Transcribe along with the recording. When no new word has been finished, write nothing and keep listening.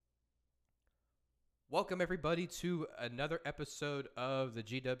Welcome, everybody, to another episode of the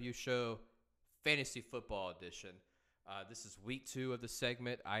GW Show Fantasy Football Edition. This is week 2 of the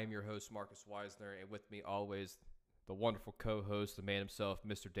segment. I am your host, Marcus Weisner, and with me always, the wonderful co-host, the man himself,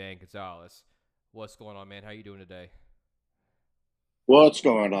 Mr. Dan Gonzalez. What's going on, man? How you doing today? What's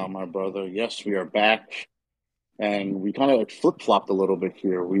going on, my brother? Yes, we are back, and we kind of like flip-flopped a little bit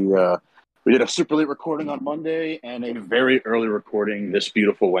here. We did a super late recording on Monday and a very early recording this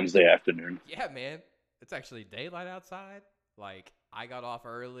beautiful Wednesday afternoon. Yeah, man. It's actually daylight outside. I got off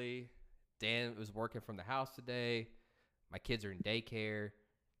early. Dan was working from the house today. My kids are in daycare.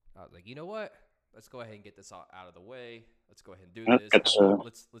 I was like, you know what? Let's go ahead and get this out of the way. Let's go ahead and do this. It's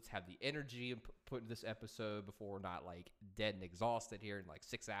Let's have the energy and put in this episode before we're not dead and exhausted here in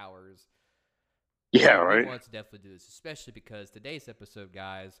 6 hours. yeah, So we right. wanted to definitely do this, especially because today's episode,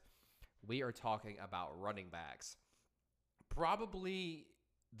 guys, we are talking about running backs. Probably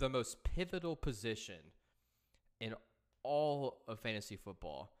the most pivotal position in all of fantasy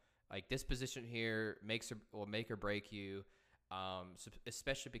football. This position here will make or break you,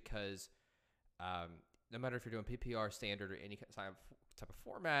 especially because no matter if you're doing PPR standard or any type of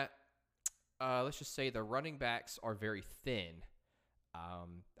format, let's just say the running backs are very thin.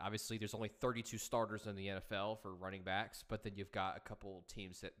 Obviously, there's only 32 starters in the NFL for running backs, but then you've got a couple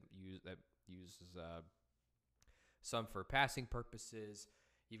teams that use some for passing purposes.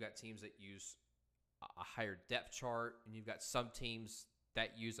 You've got teams that use a higher depth chart, and you've got some teams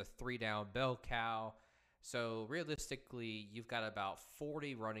that use a 3-down bell cow. So realistically, you've got about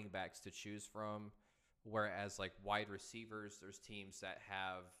 40 running backs to choose from, whereas wide receivers, there's teams that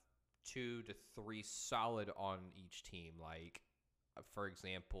have 2 to 3 solid on each team. For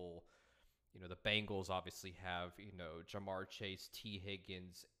example, the Bengals obviously have, Jamar Chase, T.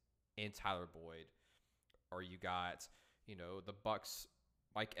 Higgins, and Tyler Boyd. Or you got, the Bucks,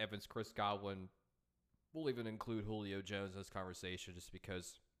 Mike Evans, Chris Godwin. We'll even include Julio Jones in this conversation just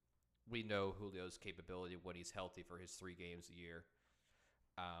because we know Julio's capability when he's healthy for his 3 games a year.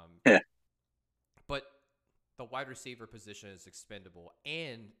 Yeah, But the wide receiver position is expendable,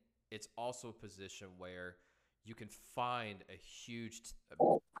 and it's also a position where you can find a huge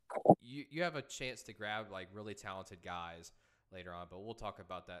you have a chance to grab really talented guys later on, but we'll talk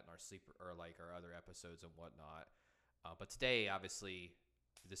about that in our sleeper or our other episodes and whatnot. But today, obviously,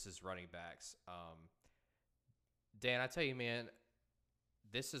 this is running backs. Dan, I tell you, man,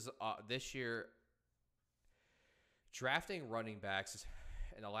 this year drafting running backs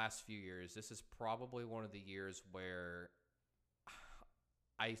in the last few years. This is probably one of the years where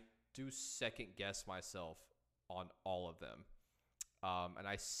I do second guess myself on all of them. And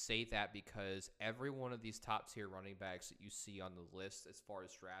I say that because every one of these top tier running backs that you see on the list as far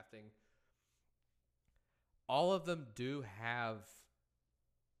as drafting, all of them do have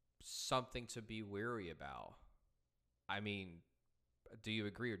something to be weary about. I mean, do you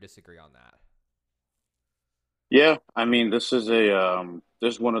agree or disagree on that? yeah. I mean, this is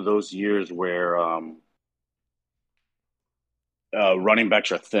one of those years where running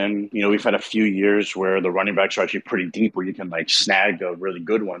backs are thin. We've had a few years where the running backs are actually pretty deep, where you can snag a really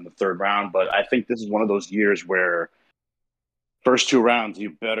good one in the third round. But Yep. I think this is one of those years where first 2 rounds, you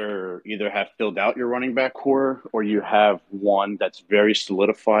better either have filled out your running back core or you have one that's very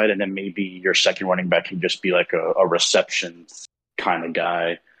solidified, and then maybe your second running back can just be like a reception kind of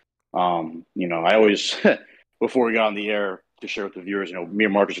guy. I always before we got on the air to share with the viewers, me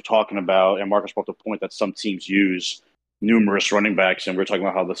and Marcus are talking about, and Marcus brought the point that some teams use numerous running backs, and we're talking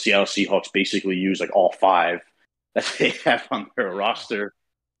about how the Seattle Seahawks basically use all five that they have on their Yeah. roster.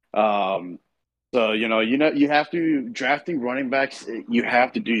 Um, so you have to drafting running backs. You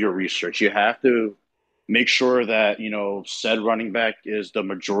have to do your research. You have to make sure that said running back is the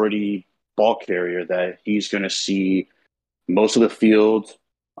majority ball carrier, that he's going to see most of the field.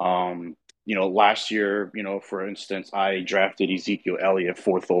 Last year, for instance, I drafted Ezekiel Elliott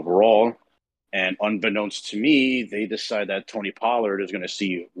fourth overall, and unbeknownst to me, they decide that Tony Pollard is going to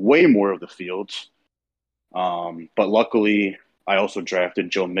see way more of the field. But luckily, I also drafted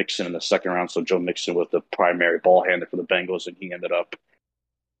Joe Mixon in the second round. So Joe Mixon was the primary ball handler for the Bengals, and he ended up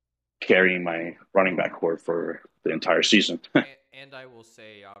carrying my running back core for the entire season. And I will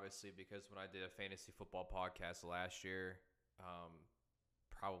say, obviously, because when I did a fantasy football podcast last year,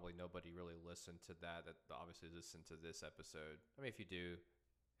 probably nobody really listened to that obviously listened to this episode. I mean, if you do,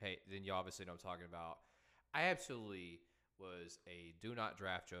 hey, then you obviously know what I'm talking about. I absolutely was a do not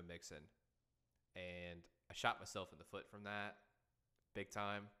draft Joe Mixon, and I shot myself in the foot from that big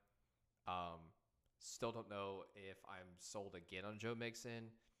time. Um, Still don't know if I'm sold again on Joe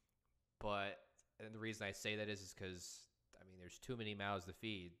Mixon, but and the reason I say that is because I mean there's too many mouths to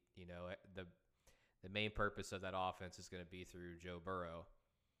feed. The the main purpose of that offense is going to be through Joe Burrow.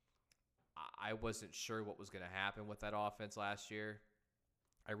 I wasn't sure what was going to happen with that offense last year.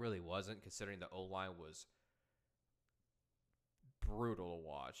 I really wasn't, considering the O-line was brutal to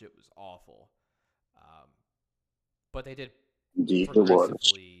watch. It was awful. But they did Indeed, it was.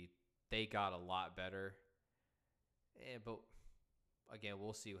 progressively. They got a lot better. But again,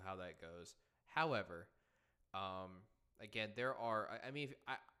 we'll see how that goes. However, again, there are. I mean,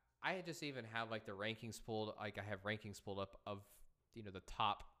 I just even have like the rankings pulled. Like I have rankings pulled up of the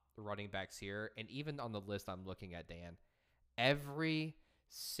top running backs here, and even on the list I'm looking at, Dan, every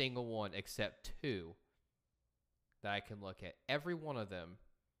single one except two that I can look at, every one of them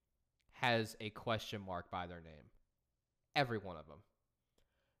has a question mark by their name. Every one of them.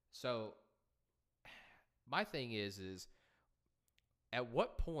 So my thing is at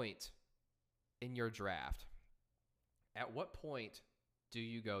what point in your draft, at what point do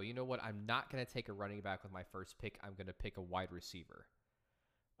you go, you know what, I'm not going to take a running back with my first pick. I'm going to pick a wide receiver.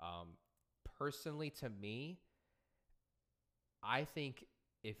 Personally, to me, I think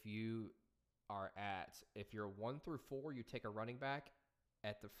if you're 1 through 4, you take a running back.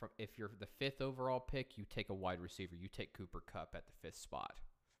 If you're the 5th overall pick, you take a wide receiver. You take Cooper Kupp at the 5th spot.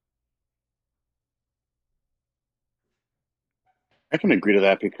 I can agree to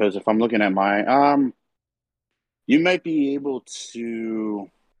that, because if I'm looking at my, you might be able to,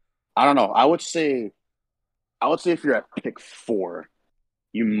 I don't know. I would say if you're at pick 4,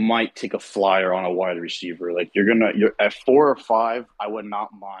 you might take a flyer on a wide receiver. Like you're at 4 or 5, I would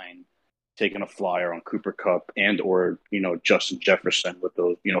not mind taking a flyer on Cooper Kupp or Justin Jefferson with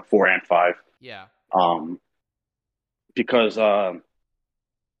those 4 and 5. Yeah. Because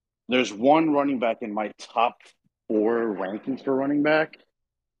there's one running back in my top 4 rankings for running back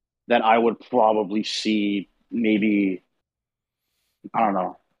that I would probably see maybe, I don't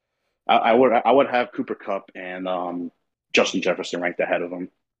know. I would have Cooper Kupp and Justin Jefferson ranked ahead of him.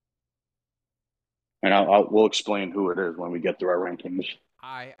 And we'll explain who it is when we get through our rankings.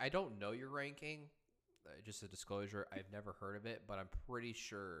 I don't know your ranking. Just a disclosure, I've never heard of it, but I'm pretty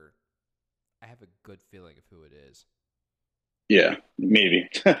sure I have a good feeling of who it is. Yeah, maybe.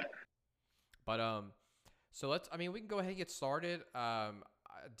 But so we can go ahead and get started.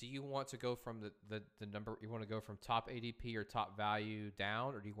 Do you want to go from the number? You want to go from top ADP or top value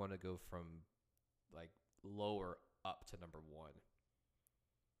down, or do you want to go from like lower up to number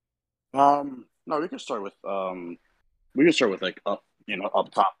 1? No, we can start with like up,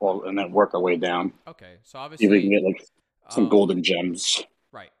 up top, and then work our way down. Okay, so obviously we can get like some golden gems.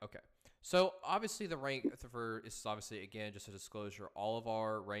 Right. Okay. So obviously the rank this is obviously, again, just a disclosure, all of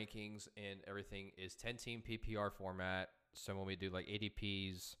our rankings and everything is 10-team PPR format. So when we do like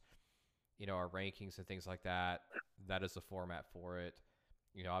ADPs, our rankings and things like that, that is the format for it.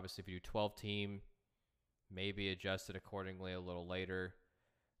 Obviously if you do 12-team, maybe adjust it accordingly a little later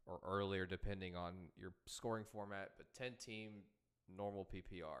or earlier depending on your scoring format, but 10-team normal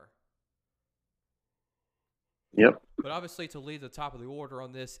PPR. Yep. But obviously, to lead the top of the order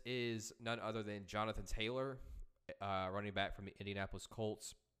on this is none other than Jonathan Taylor, running back from the Indianapolis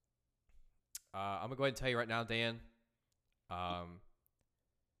Colts. I'm going to go ahead and tell you right now, Dan,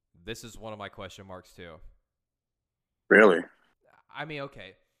 this is one of my question marks too. Really? I mean,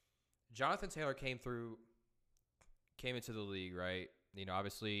 okay. Jonathan Taylor came into the league, right?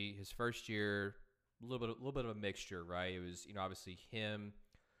 Obviously his first year, a little bit of a mixture, right? It was, obviously him,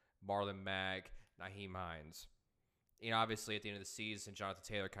 Marlon Mack, Nyheim Hines. Obviously at the end of the season, Jonathan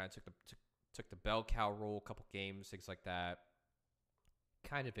Taylor kind of took the bell cow role, a couple games, things like that.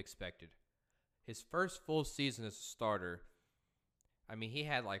 Kind of expected. His first full season as a starter, he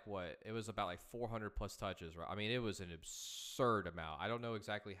had it was about 400 plus touches, right? It was an absurd amount. I don't know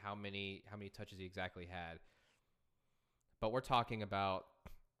exactly how many touches he exactly had, but we're talking about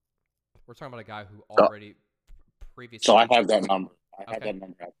a guy who already previously. So I have that number. I have that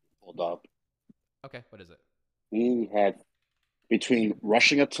number pulled up. Okay, what is it? He had, between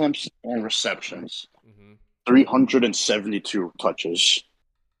rushing attempts and receptions, 372 touches.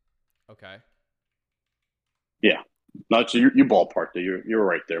 Okay. Yeah. No, so you ballparked it. You're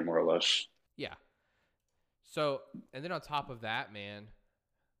right there, more or less. Yeah. So, and then on top of that, man,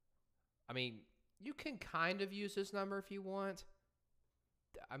 you can kind of use this number if you want.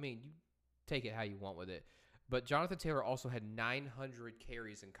 You take it how you want with it. But Jonathan Taylor also had 900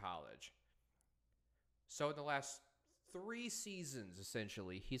 carries in college. So in the last 3 seasons,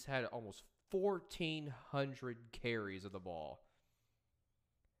 essentially, he's had almost 1,400 carries of the ball.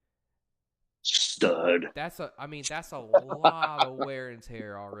 Stud. That's a lot of wear and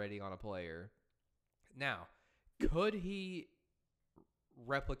tear already on a player. Now, could he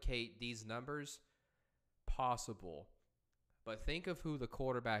replicate these numbers? possible. But think of who the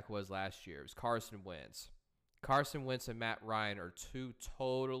quarterback was last year. It was Carson Wentz. Carson Wentz and Matt Ryan are two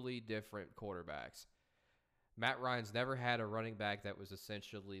totally different quarterbacks. Matt Ryan's never had a running back that was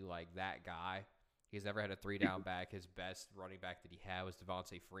essentially like that guy. He's never had a three-down back. His best running back that he had was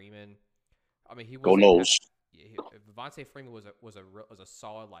Devontae Freeman. I mean, he was Go Knowles. Devontae Freeman was a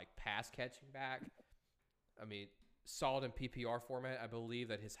solid like pass catching back. I mean, solid in PPR format. I believe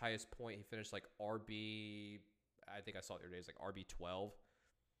that his highest point he finished like RB. I think I saw it the other day. It's like RB 12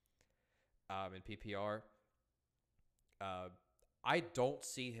 in PPR. I don't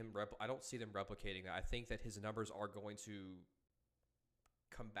see him. I don't see them replicating that. I think that his numbers are going to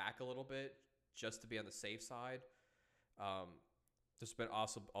come back a little bit just to be on the safe side. There's been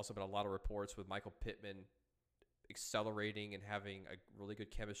also been a lot of reports with Michael Pittman accelerating and having a really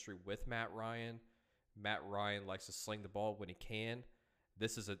good chemistry with Matt Ryan. Matt Ryan likes to sling the ball when he can.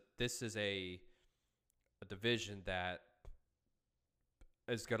 This is a division that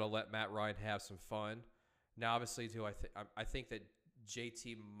is going to let Matt Ryan have some fun. Now, obviously, too, I think that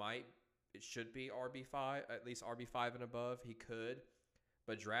JT it should be RB5, at least RB5 and above. He could,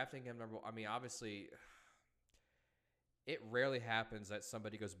 but drafting him obviously, it rarely happens that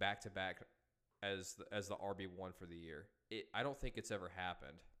somebody goes back to back as the RB1 for the year. I don't think it's ever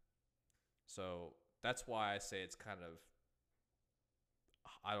happened. So that's why I say it's kind of,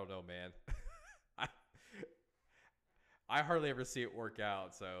 I don't know, man. I hardly ever see it work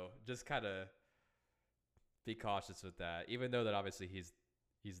out, so just kind of be cautious with that. Even though that obviously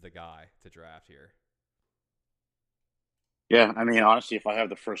he's the guy to draft here. Yeah, I mean, honestly, if I have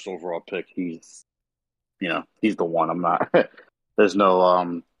the first overall pick, he's the one. I'm not. There's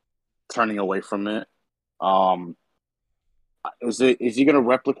no turning away from it. Is he going to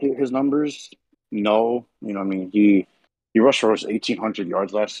replicate his numbers? No. You know, I mean, he rushed for 1,800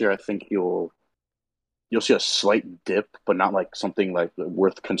 yards last year. I think you'll see a slight dip, but not like something like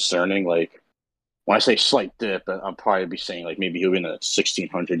worth concerning. Like when I say slight dip, I'll probably be saying like maybe he'll be in the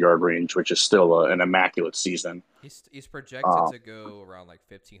 1,600 yard range, which is still an immaculate season. He's projected to go around like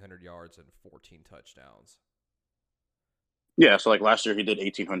 1,500 yards and 14 touchdowns. Yeah, so like last year he did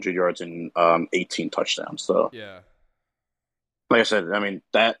 1,800 yards and 18 touchdowns. So yeah, like I said, I mean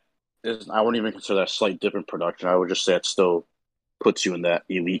that is, I wouldn't even consider that a slight dip in production. I would just say it still puts you in that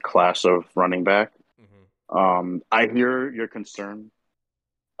elite class of running back. I hear your concern.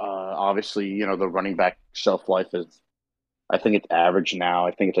 Obviously, you know, the running back shelf life is, I think it's average now.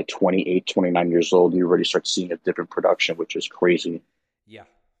 I think it's like 28, 29 years old. You already start seeing a different production, which is crazy. Yeah.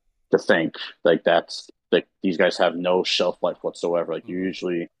 To think like that's like these guys have no shelf life whatsoever. Like you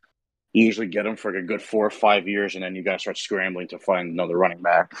usually get them for like a good 4 or 5 years, and then you guys start scrambling to find another running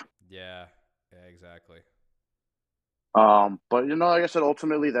back. Yeah, exactly. But you know, like I said,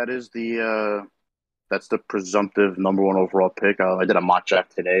 ultimately that's the presumptive number one overall pick. I did a mock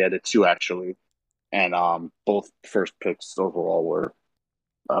draft today. I did two actually, and both first picks overall were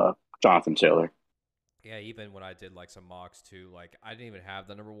Jonathan Taylor. Yeah, even when I did like some mocks too, like I didn't even have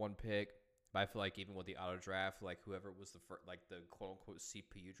the number one pick, but I feel like even with the auto draft, like whoever was the first, like the quote unquote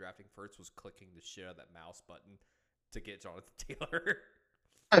CPU drafting first was clicking the shit out of that mouse button to get Jonathan Taylor.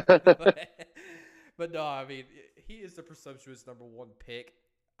 But no, I mean he is the presumptuous number one pick.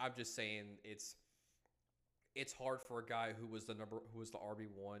 I'm just saying it's hard for a guy who was the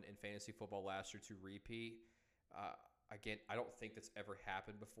RB1 in fantasy football last year to repeat. Again, I don't think that's ever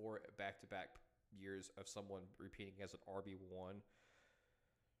happened before, back-to-back years of someone repeating as an RB1.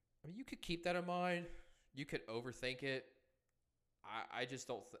 I mean, you could keep that in mind. You could overthink it. I just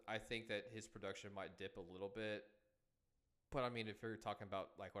don't. I think that his production might dip a little bit. But I mean, if you're talking about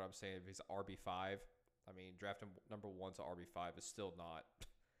like what I'm saying, if he's RB5, I mean, drafting number one to RB5 is still not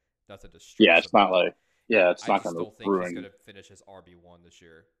nothing to stress. Yeah, it's about. not like it's I not just going don't to think ruin. he's going to finish as RB1 this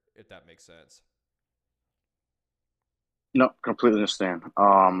year, if that makes sense. No, completely understand.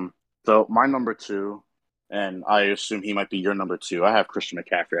 So my number two, and I assume he might be your number two. I have Christian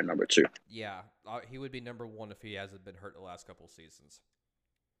McCaffrey at number two. Yeah, he would be number one if he hasn't been hurt the last couple of seasons.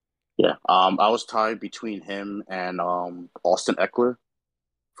 Yeah, I was tied between him and Austin Eckler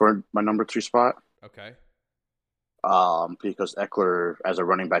for my number two spot. Okay. Because Eckler as a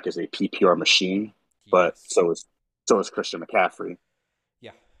running back is a PPR machine, Yes. but so is Christian McCaffrey.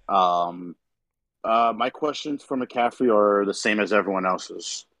 Yeah. My questions for McCaffrey are the same as everyone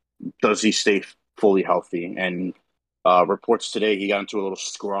else's. Does he stay fully healthy? And reports today he got into a little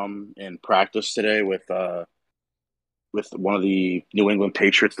scrum in practice today with one of the New England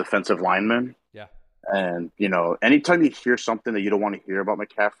Patriots defensive linemen. Yeah. And, you know, anytime you hear something that you don't want to hear about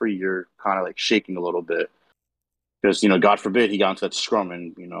McCaffrey, you're kind of like shaking a little bit. Because God forbid he got into that scrum,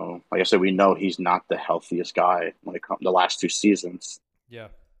 and like I said, we know he's not the healthiest guy when it comes the last two seasons. Yeah.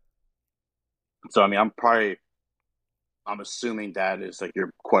 So I mean, I'm assuming that is like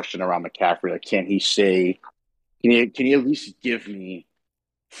your question around McCaffrey. Like, can he say? Can he at least give me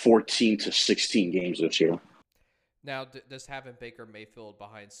 14 to 16 games this year? Now, does having Baker Mayfield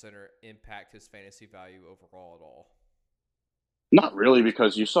behind center impact his fantasy value overall at all? Not really,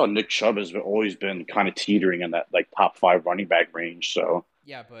 because you saw Nick Chubb has always been kind of teetering in that like top five running back range. So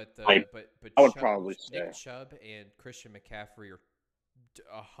Yeah, but I I would probably Nick say, Chubb and Christian McCaffrey are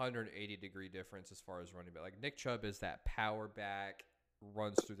 180-degree difference as far as running back. Like Nick Chubb is that power back,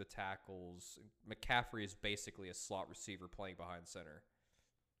 runs through the tackles. McCaffrey is basically a slot receiver playing behind center,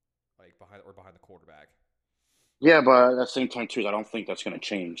 like behind the quarterback. yeah, but at the same time too, I don't think that's going to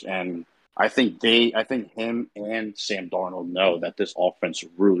change. And I think him and Sam Darnold know that this offense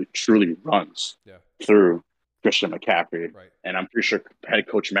really truly runs Yeah. through Christian McCaffrey, Right. and I'm pretty sure head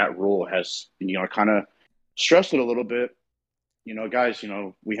coach Matt Rule has kind of stressed it a little bit. Guys,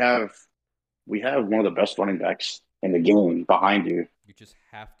 we have one of the best running backs in the game Yeah. behind you. You just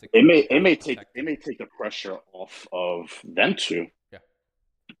have to It may you it have to may take protect it them. may take the pressure off of them too. Yeah,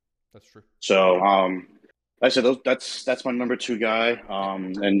 that's true. So like I said that's my number two guy. Yeah.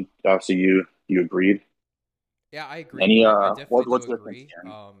 And obviously you agreed. Yeah, I agree. Any I definitely do what's your thing, agree.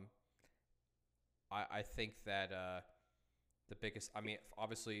 Aaron? I think that the biggest, I mean,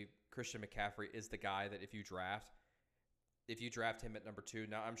 obviously Christian McCaffrey is the guy that if you draft him at number two,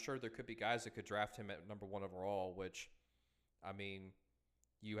 now I'm sure there could be guys that could draft him at number one overall, which, I mean,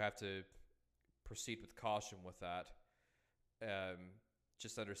 you have to proceed with caution with that. Um,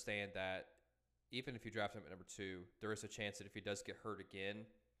 just understand that even if you draft him at number two, there is a chance that if he does get hurt again,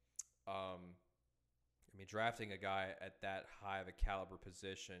 I mean, drafting a guy at that high of a caliber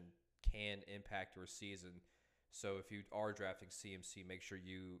position can impact your season. So if you are drafting CMC, make sure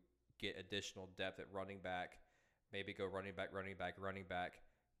you get additional depth at running back. Maybe go running back, running back, running back,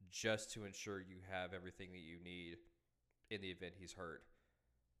 just to ensure you have everything that you need in the event he's hurt.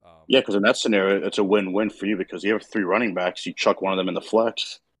 Um, Yeah, because in that scenario, it's a win-win for you because you have three running backs. You chuck one of them in the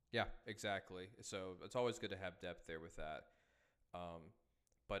flex. yeah, exactly. So it's always good to have depth there with that. Um,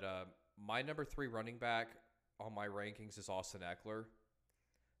 but my number three running back on my rankings is Austin Eckler.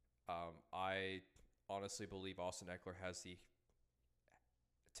 I honestly believe Austin Eckler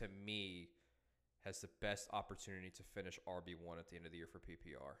to me, has the best opportunity to finish RB1 at the end of the year for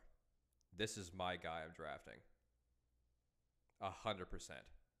PPR. This is my guy I'm drafting. 100%.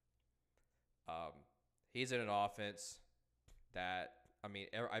 Um, he's in an offense that, I mean,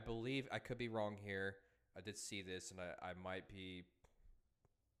 I believe, I could be wrong here. I did see this, and I might be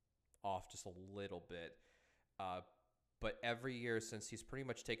off just a little bit. But every year since he's pretty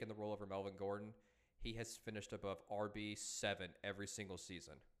much taken the role over Melvin Gordon, he has finished above RB7 every single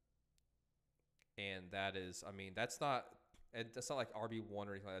season. And that is, I mean, that's not like RB1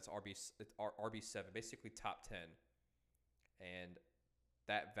 or anything like that. It's RB7, basically top 10. And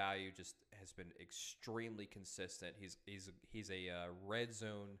that value just has been extremely consistent. He's a red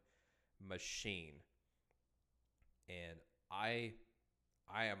zone machine, and I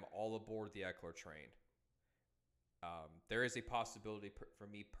am all aboard the Eckler train. There is a possibility for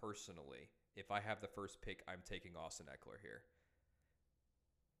me personally, if I have the first pick, I'm taking Austin Eckler here.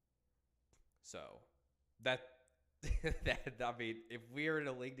 So that I mean, if we are in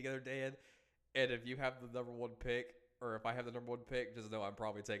a league together, Dan, and if you have the number one pick, or if I have the number one pick, just know I'm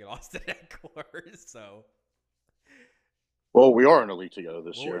probably taking Austin Eckler. So, Well, we are in a league together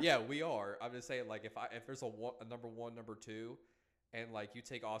this well, year. yeah, we are. I'm just saying, like, if there's a number one, number two, and like you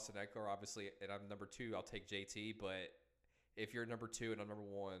take Austin Eckler, obviously, and I'm number two, I'll take JT. But if you're number two and I'm number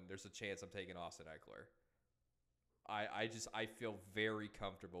one, there's a chance I'm taking Austin Eckler. I feel very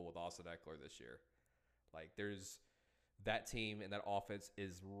comfortable with Austin Eckler this year. Like there's that team and that offense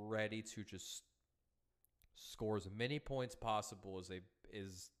is ready to just score as many points possible as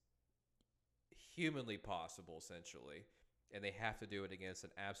is humanly possible, essentially, and they have to do it against an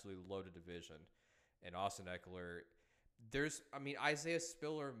absolutely loaded division. And Austin Eckler, I mean, Isaiah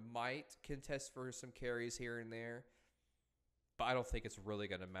Spiller might contest for some carries here and there, but I don't think it's really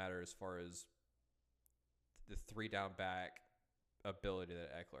going to matter as far as the three down back ability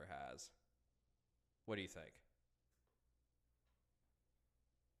that Eckler has. What do you think?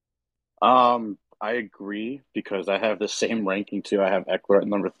 I agree because I have the same ranking too. I have Eckler at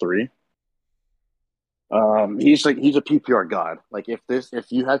number three. He's a PPR god. Like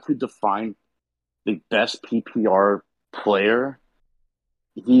if you had to define the best PPR player,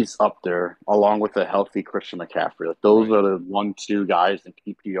 he's up there along with a healthy Christian McCaffrey. Like those Right. are the 1, 2 guys in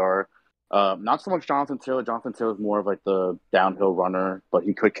PPR Not so much Jonathan Taylor. Jonathan Taylor's more of like the downhill runner, but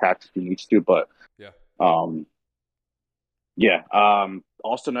he could catch if he needs to. But Yeah. um, yeah,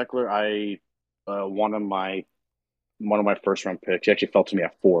 Austin Eckler, I one of my first round picks. He actually fell to me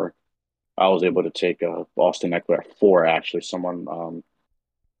at 4. I was able to take Austin Eckler at 4. Actually, someone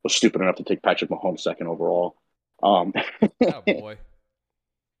was stupid enough to take Patrick Mahomes second overall. Um, Oh boy.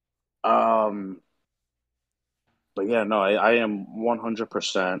 um, but yeah, no, I am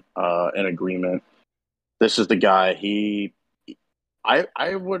 100% in agreement. This is the guy.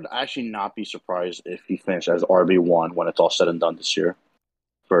 I would actually not be surprised if he finished as RB1 when it's all said and done this year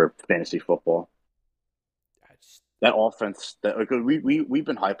for fantasy football. I just, That offense, that like, we've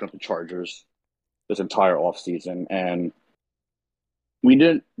been hyping up the Chargers this entire offseason, and we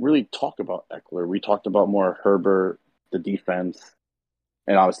didn't really talk about Eckler. We talked about more Herbert, the defense,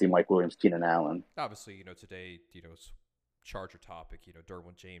 and obviously Mike Williams, Keenan Allen. obviously, today, Charger topic.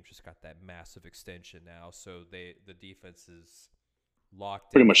 Derwin James just got that massive extension now, so the defense is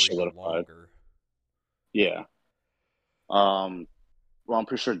locked Pretty in much for even solidified. longer. Yeah. Um, well, I'm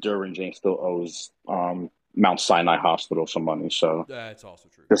pretty sure Derwin James still owes Mount Sinai Hospital some money, so That's also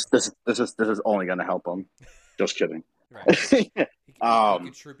true. this is only going to help him. Just kidding. Yeah. Right. He um,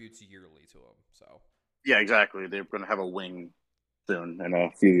 contributes yearly to him, so yeah, exactly. They're going to have a wing soon in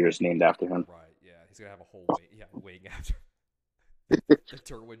a few years named after him. right. Yeah, he's gonna have a whole wing after the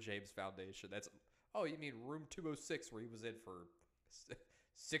Derwin James Foundation. That's you mean room 206 where he was in for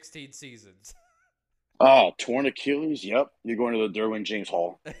 16 seasons. Oh, torn Achilles. Yep, you're going to the Derwin James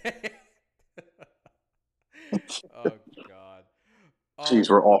Hall. Oh God. Jeez,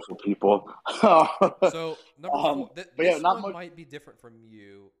 we're awful people. So number four, But yeah, this not one much. might be different from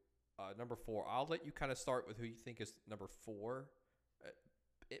you. Number 4, I'll let you kind of start with who you think is number 4. Uh,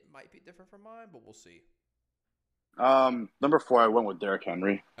 It might be different from mine, but we'll see. Number 4, I went with Derrick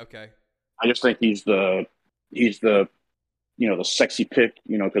Henry. Okay. I just think he's the the sexy pick.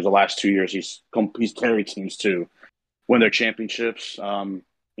 Because the last 2 years he's carried teams to win their championships. Shout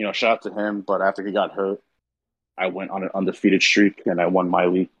out to him. But after he got hurt, I went on an undefeated streak and I won my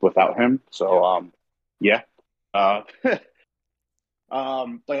league without him. Yeah. So yeah. Uh,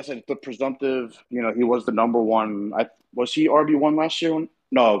 like I said, the presumptive. He was the number one. Was he RB1 last year?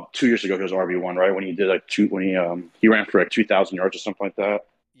 No, 2 years ago he was RB1, right? When he did he ran for like 2,000 yards or something like that.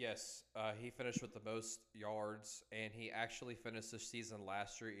 Yes. He finished with the most yards, and he actually finished the season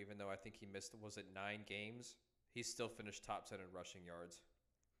last year, even though I think he missed, was it 9 games? He still finished top 10 in rushing yards.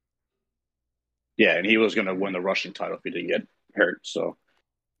 Yeah, and he was going to win the rushing title if he didn't get hurt. So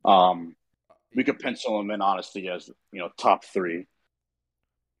um, we He, could pencil him in honestly as top 3. okay.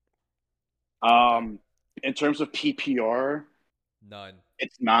 Um, in terms of PPR, None.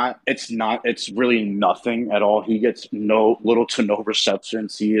 it's really nothing at all. He gets no little to no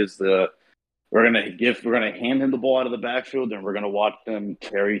receptions. He is the we're gonna hand him the ball out of the backfield and we're gonna watch them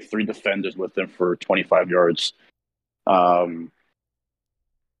carry 3 defenders with him for 25 yards. Um,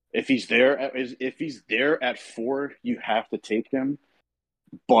 if he's there at 4, you have to take him.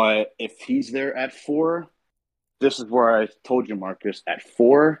 But if he's there at 4, this is where I told you, Marcus, at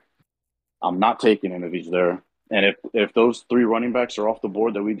 4, I'm not taking him if he's there. And if those 3 running backs are off the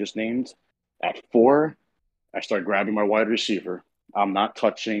board that we just named, at 4, I start grabbing my wide receiver. I'm not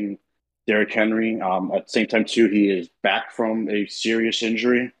touching Derrick Henry. At the same time, too, he is back from a serious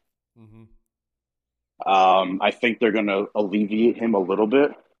injury. Mm-hmm. I think they're going to alleviate him a little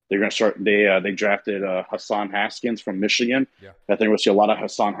bit. They're going to start. They drafted Hassan Haskins from Michigan. Yeah. I think we'll see a lot of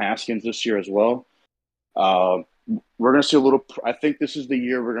Hassan Haskins this year as well. Uh, we're going to see a little. I think this is the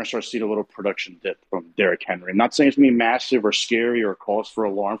year we're going to start seeing a little production dip from Derrick Henry. I'm not saying it's going to be massive or scary or cause for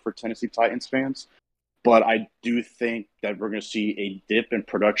alarm for Tennessee Titans fans, but I do think that we're going to see a dip in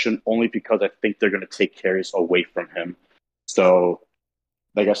production only because I think they're going to take carries away from him. So,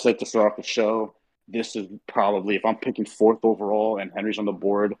 like I said to start off the show, this is probably, if I'm picking 4th overall and Henry's on the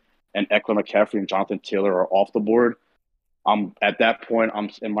board and Eckler McCaffrey and Jonathan Taylor are off the board, I'm at that point. I'm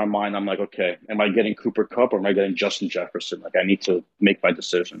in my mind. I'm like, okay, am I getting Cooper Kupp or am I getting Justin Jefferson? Like, I need to make my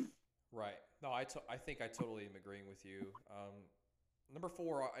decision. Right. No, I think I totally am agreeing with you. Number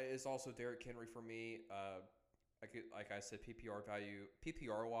 4 is also Derrick Henry for me. Like I said, PPR value,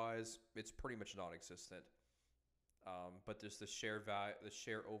 PPR wise, it's pretty much non-existent. But there's the share value, the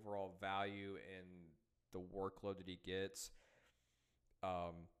share overall value, and the workload that he gets.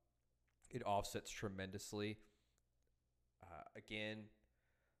 Um, it offsets tremendously. Again,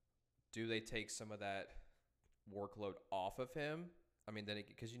 do they take some of that workload off of him? I mean, then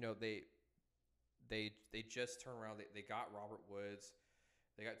because they just turned around. They got Robert Woods.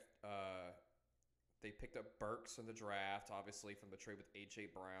 They got they picked up Burks in the draft, obviously from the trade with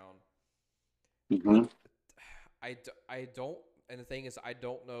AJ Brown. Hmm. I don't, and the thing is, I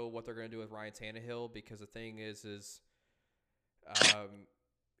don't know what they're going to do with Ryan Tannehill because the thing is, um,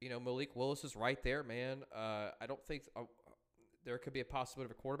 Malik Willis is right there, man. I don't think there could be a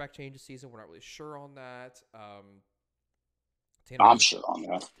possibility of a quarterback change this season. We're not really sure on that. I'm Tannehill's sure on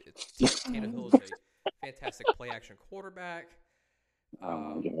that. Tannehill is a fantastic play action quarterback. Oh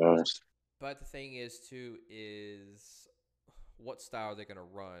my Um, gosh. but the thing is, too, is what style are they going to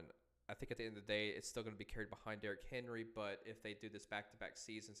run? I think at the end of the day, it's still going to be carried behind Derrick Henry. But if they do this back-to-back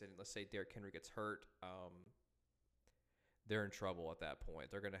seasons, and let's say Derrick Henry gets hurt, they're in trouble at that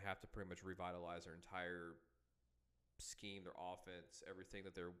point. They're going to have to pretty much revitalize their entire scheme, their offense, everything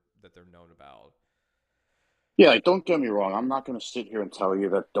that they're known about. Yeah, like, don't get me wrong. I'm not going to sit here and tell you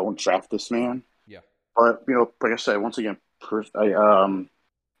that don't draft this man. Yeah. But like I said, once again, I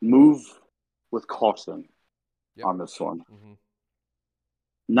move with caution Yep. on this one. Mm-hmm.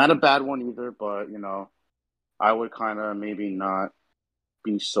 Not a bad one either, but I would kind of maybe not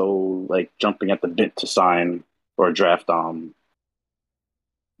be so like jumping at the bit to sign or draft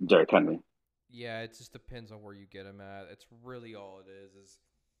Derrick Henry. Yeah, it just depends on where you get him at. It's really all it is.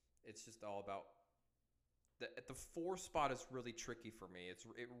 It's just all about the four spot is really tricky for me. It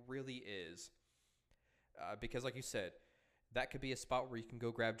really is because, like you said, that could be a spot where you can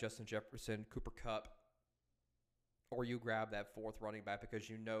go grab Justin Jefferson, Cooper Kupp, or you grab that fourth running back because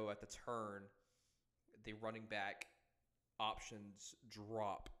at the turn the running back options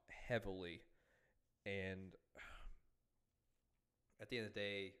drop heavily, and at the end of the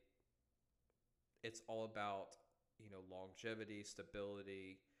day, it's all about longevity,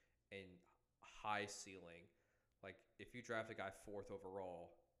 stability, and high ceiling. Like if you draft a guy fourth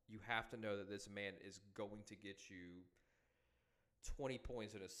overall, you have to know that this man is going to get you 20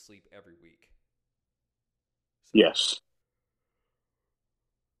 points in his sleep every week. So, Yes.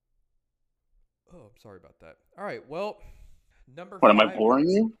 oh, I'm sorry about that. All right, well, number What am I five. boring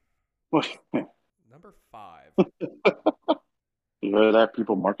you? What? Number five. You hear that?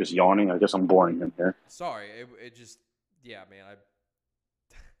 People, Marcus yawning. I guess I'm boring him here. Sorry, it just yeah, man.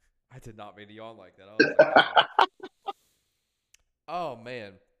 I did not mean to yawn like that. I was like, wow. Oh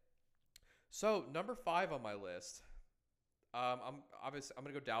man. So number five on my list. I'm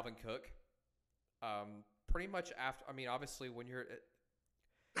gonna go Dalvin Cook. Pretty much after. I mean, obviously when you're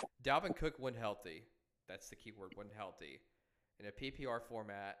Dalvin Cook when healthy, that's the key word. When healthy, in a PPR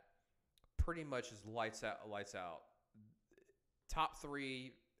format, pretty much is lights out. Lights out. Top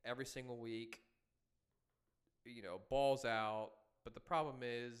three every single week. Balls out. But the problem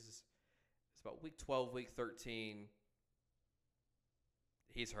is, it's about week 12, week 13.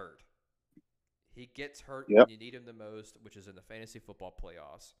 He's hurt. He gets hurt when Yep. you need him the most, which is in the fantasy football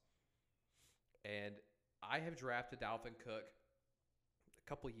playoffs. And I have drafted Dalvin Cook a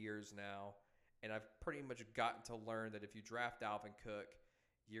couple years now, and I've pretty much gotten to learn that if you draft Dalvin Cook,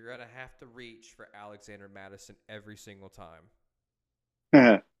 you're going to have to reach for Alexander Mattison every single time.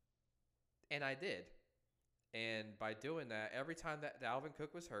 And I did. And by doing that, every time that Dalvin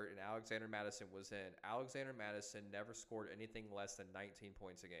Cook was hurt and Alexander Mattison was in, Alexander Mattison never scored anything less than 19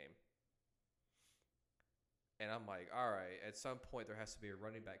 points a game. And I'm like, all right, at some point there has to be a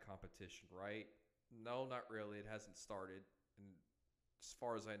running back competition, right? No, not really. It hasn't started. And as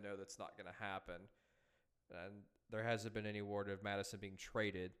far as I know, that's not going to happen. And there hasn't been any word of Madison being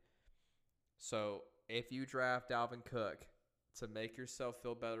traded. So if you draft Dalvin Cook to make yourself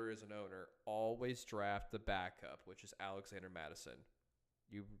feel better as an owner, always draft the backup, which is Alexander Mattison.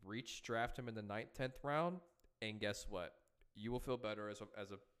 You draft him in the 9th, 10th round, and guess what? You will feel better as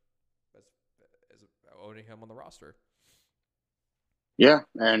owning him on the roster. Yeah,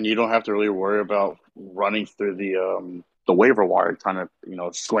 and you don't have to really worry about running through the waiver wire trying to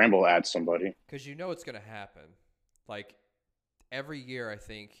scramble at somebody. Because it's going to happen. Like every year, I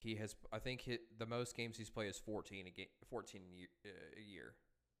think the most games he's played is 14 a year.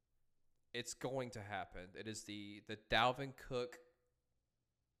 It's going to happen. It is the Dalvin Cook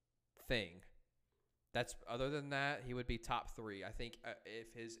thing. That's other than that, he would be top 3. I think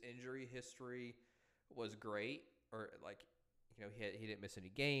if his injury history was great, or like he didn't miss any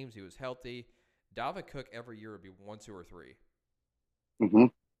games, he was healthy. Dalvin Cook every year would be 1, 2, or 3. Mm-hmm.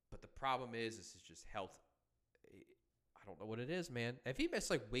 But the problem is, this is just health. I don't know what it is, man. If he missed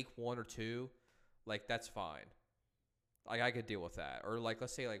like week 1 or 2, like that's fine. Like I could deal with that. Or like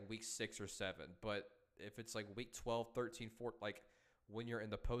let's say like week 6 or 7. But if it's like week 12, 13, 14, like when you're in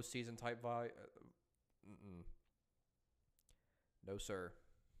the postseason type vibe, no sir.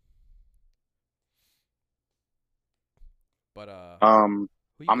 But who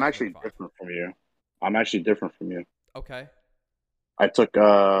you I'm got for actually number 5? different from you. I'm actually different from you. Okay. I took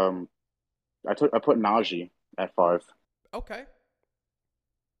I put Najee at 5. Okay.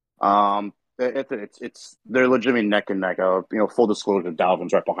 It's they're legitimately neck and neck. Full disclosure,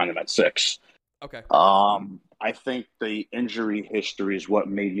 Dalvin's right behind him at 6. Okay. I think the injury history is what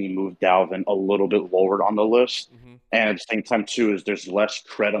made me move Dalvin a little bit lower on the list. Mm-hmm. And at the same time, too, is there's less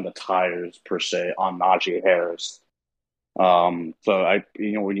tread on the tires per se on Najee Harris. So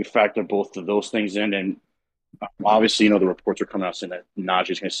when you factor both of those things in, and obviously, the reports are coming out saying that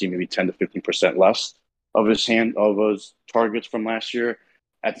Najee's going to see maybe 10 to 15% less of his targets from last year.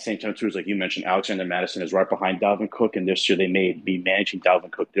 At the same time, too, is like you mentioned, Alexander Mattison is right behind Dalvin Cook, and this year they may be managing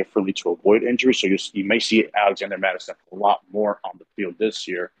Dalvin Cook differently to avoid injury. So you may see Alexander Mattison a lot more on the field this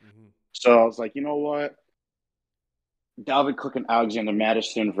year. Mm-hmm. So I was like, you know what, Dalvin Cook and Alexander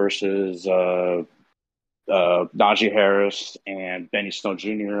Mattison versus Najee Harris and Benny Snell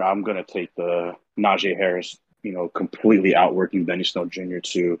Jr. I'm going to take the Najee Harris, completely outworking Benny Snell Jr.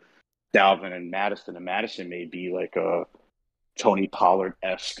 to Dalvin and Madison. And Madison may be like a Tony Pollard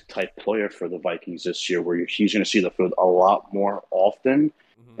esque type player for the Vikings this year, where he's going to see the field a lot more often,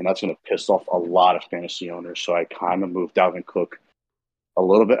 Mm-hmm. and that's going to piss off a lot of fantasy owners. So I kind of moved Dalvin Cook a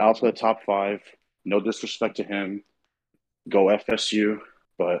little bit out to the top 5. No disrespect to him, go FSU,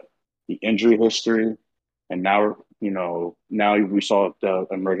 but the injury history, and now we saw the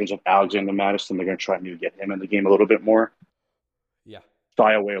emergence of Alexander Madison. They're going to try to get him in the game a little bit more. Yeah.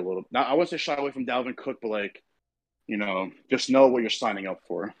 Shy away a little. Now I wouldn't say shy away from Dalvin Cook, but just know what you're signing up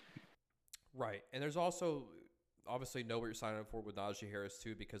for. Right. And there's also obviously know what you're signing up for with Najee Harris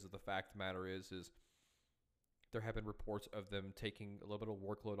too, because of the fact of the matter is there have been reports of them taking a little bit of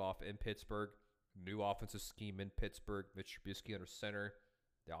workload off in Pittsburgh. New offensive scheme in Pittsburgh. Mitch Trubisky under center.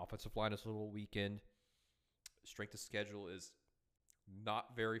 The offensive line is a little weakened. Strength of schedule is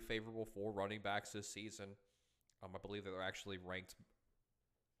not very favorable for running backs this season. I believe that they're actually ranked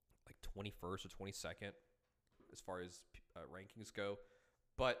like 21st or 22nd as far as rankings go.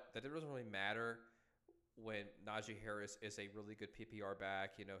 But that doesn't really matter when Najee Harris is a really good PPR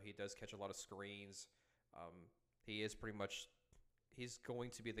back. He does catch a lot of screens. He is pretty much – he's going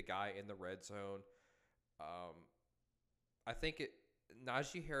to be the guy in the red zone. I think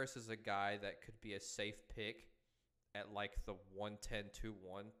Najee Harris is a guy that could be a safe pick at like the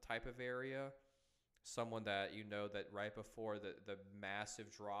 110-2-1 type of area. Someone that that right before the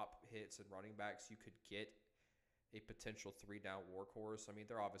massive drop hits and running backs, you could get a potential 3-down workhorse. I mean,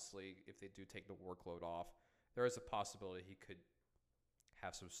 they're obviously, if they do take the workload off, there is a possibility he could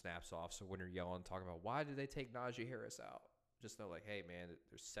have some snaps off. So when you're yelling, talking about why did they take Najee Harris out, just know like, hey man,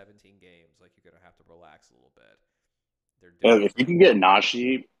 there's 17 games. Like you're gonna have to relax a little bit. They're doing If you can get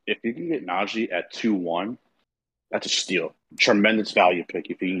Najee at 2-1, that's a steal. Tremendous value pick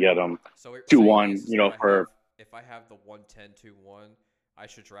if you can get him so 2-1. If I have the 110-2-1, I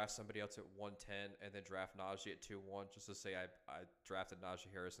should draft somebody else at 110 and then draft Najee at 2-1 just to say I drafted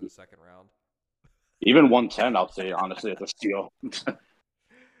Najee Harris in the second round. Even 110, I'll say honestly, it's a steal.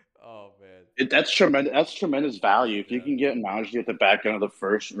 Oh man, That's tremendous. That's tremendous value if you can get Najee at the back end of the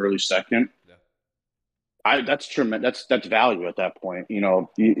first, early second. That's tremendous. That's value at that point.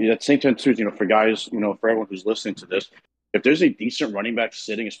 At the same time too, for guys, for everyone who's listening to this, if there's a decent running back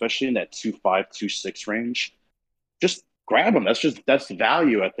sitting, especially in that 2.5, 2.6 range, just grab him. That's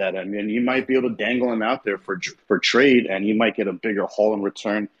value at that end, and you might be able to dangle him out there for trade, and you might get a bigger haul in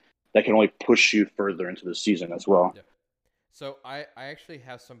return that can only push you further into the season as well. Yeah. So I actually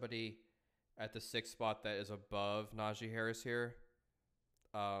have somebody at the 6th spot that is above Najee Harris here.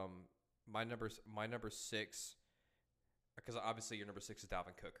 My number 6, because obviously your number 6 is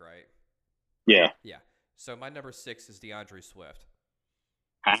Dalvin Cook, right? Yeah. Yeah. So my number 6 is DeAndre Swift.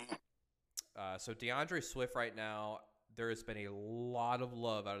 So DeAndre Swift right now, there has been a lot of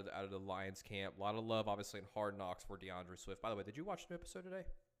love out of the Lions camp. A lot of love, obviously, in Hard Knocks for DeAndre Swift. By the way, did you watch the episode today?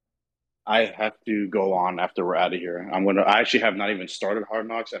 I have to go on after we're out of here. I actually have not even started Hard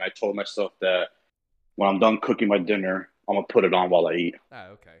Knocks, and I told myself that when I'm done cooking my dinner, I'm gonna put it on while I eat. Oh,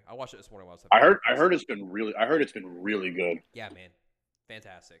 okay. I watched it this morning while I heard it's been really good. Yeah, man,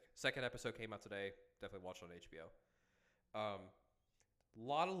 fantastic. Second episode came out today. Definitely watch it on HBO. A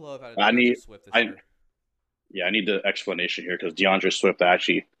lot of love out of DeAndre Swift this year. Yeah, I need the explanation here because DeAndre Swift, I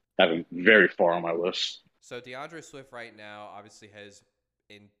actually have him very far on my list. So DeAndre Swift right now obviously has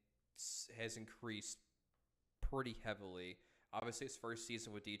increased pretty heavily. Obviously, his first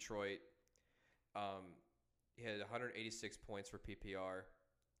season with Detroit, he had 186 points for PPR.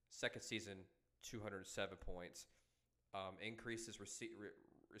 Second season, 207 points. Increases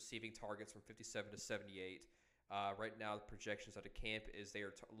receiving targets from 57 to 78. Right now, the projections out of camp is they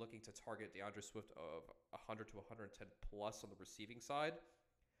are looking to target DeAndre Swift of 100 to 110 plus on the receiving side.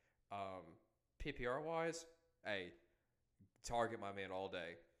 PPR wise, hey, target my man all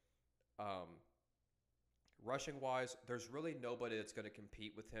day. Um, Rushing wise, there's really nobody that's going to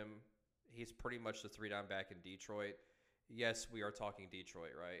compete with him. He's pretty much the 3-down back in Detroit. Yes, we are talking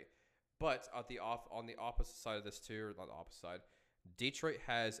Detroit, right? But on the opposite side of this too, or not the opposite side, Detroit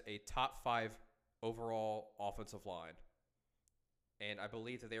has a top 5 overall offensive line, and I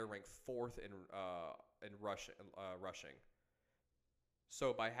believe that they are ranked 4th in rushing.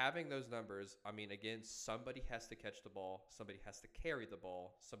 So by having those numbers, I mean, again, somebody has to catch the ball, somebody has to carry the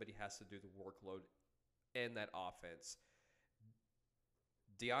ball, somebody has to do the workload in that offense.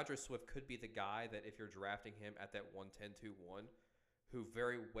 DeAndre Swift could be the guy that if you're drafting him at that 110-1, who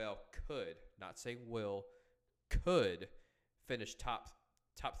very well could, not saying will, could finish top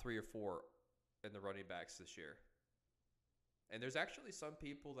 3 or 4 in the running backs this year. And there's actually some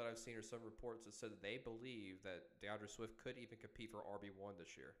people that I've seen or some reports that said that they believe that DeAndre Swift could even compete for RB1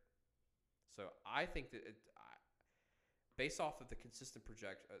 this year. So I think that based off of the consistent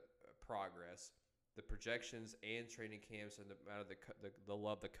progress, the projections and training camps and the amount of the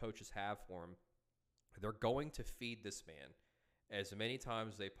love the coaches have for him, they're going to feed this man as many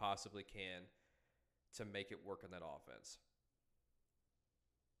times as they possibly can to make it work in that offense.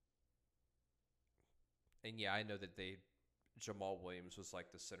 And yeah, I know that Jamal Williams was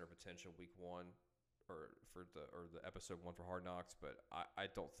like the center of attention week 1 or the episode 1 for Hard Knocks, but I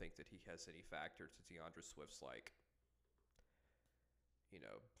don't think that he has any factor to DeAndre Swift's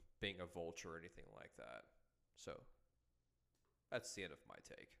being a vulture or anything like that. So that's the end of my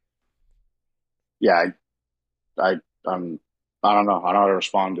take. Yeah, I don't know. I don't know how to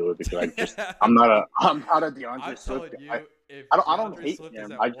respond to it because I'm not a DeAndre Swift. I'm telling you, if I don't DeAndre hate Swift him.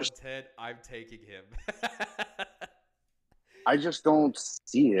 is at 110, I'm taking him. I just don't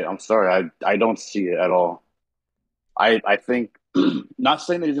see it. I'm sorry. I don't see it at all. I think not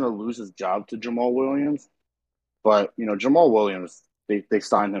saying that he's going to lose his job to Jamal Williams, but Jamal Williams, they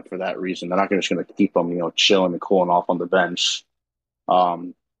signed him for that reason. They're not just going to keep him chilling and cooling off on the bench.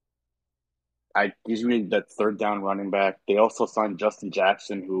 He's really that third down running back. They also signed Justin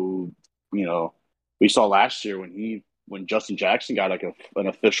Jackson, who we saw last year when Justin Jackson got like an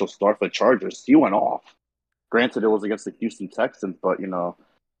official start for the Chargers, he went off. Granted, it was against the Houston Texans, but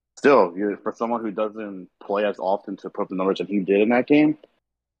still, for someone who doesn't play as often to put up the numbers that he did in that game,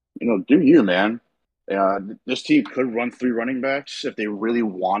 do you, man. This team could run 3 running backs if they really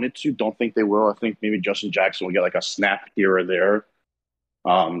wanted to. Don't think they will. I think maybe Justin Jackson will get like a snap here or there.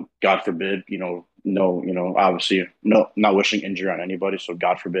 God forbid, no, obviously, no, not wishing injury on anybody. So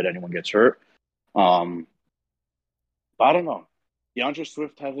God forbid anyone gets hurt. But I don't know. DeAndre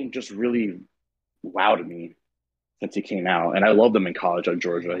Swift hasn't just really wowed me since he came out, and I loved him in college at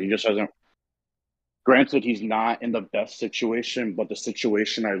Georgia. He just hasn't. Granted, he's not in the best situation, but the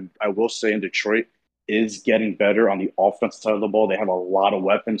situation I will say in Detroit is getting better on the offensive side of the ball. They have a lot of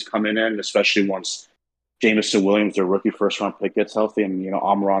weapons coming in, especially once Jameson Williams, their rookie first-round pick, gets healthy, and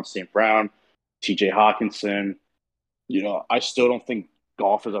Amon-Ra St. Brown, T.J. Hawkinson. I still don't think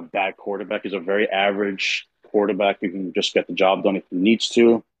Goff is a bad quarterback. He's a very average quarterback who can just get the job done if he needs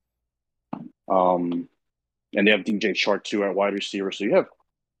to. And they have DJ Chark too at wide receiver. So you have,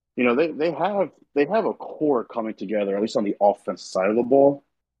 they have a core coming together, at least on the offense side of the ball.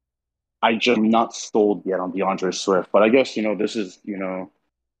 I just not sold yet on DeAndre Swift, but I guess this is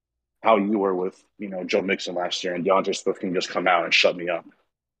how you were with Joe Mixon last year, and DeAndre Swift can just come out and shut me up.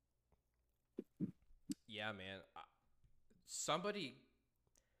 Yeah, man. Somebody,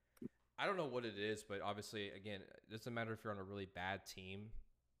 I don't know what it is, but obviously, again, it doesn't matter if you're on a really bad team,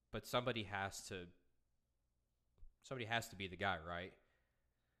 but somebody has to be the guy, right?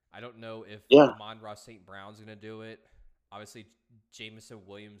 I don't know if Amon-Ra St. Brown's going to do it. Obviously, Jameson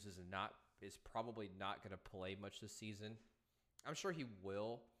Williams is probably not going to play much this season. I'm sure he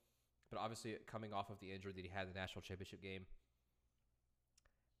will, but obviously coming off of the injury that he had in the national championship game,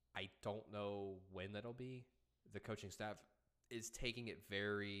 I don't know when that'll be. The coaching staff is taking it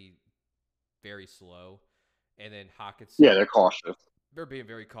very, very slow. And then Hawkinson. Yeah, they're cautious. They're being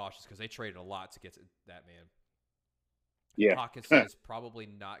very cautious because they traded a lot to get to that man. Yeah. Hawkinson is probably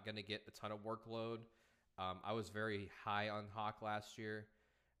not going to get a ton of workload. I was very high on Hawk last year.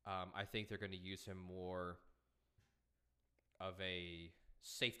 I think they're going to use him more of a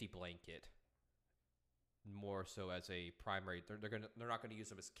safety blanket, more so as a primary. They're not going to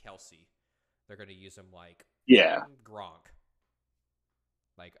use him as Kelsey. They're going to use him like Gronk.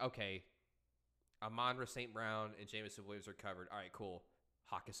 Like, okay, Amon-Ra St. Brown and Jameson Williams are covered. All right, cool.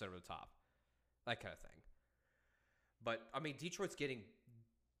 Hawkinson over the top. That kind of thing. But I mean, Detroit's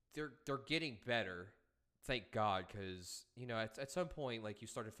they're getting better, thank God, because at some point, like, you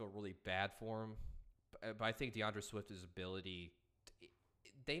start to feel really bad for him. But I think DeAndre Swift's ability,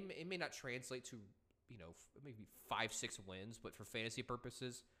 it may not translate to maybe 5-6 wins, but for fantasy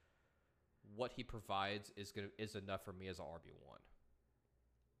purposes, what he provides is enough for me as an RB1.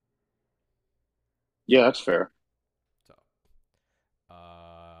 Yeah, that's fair. So,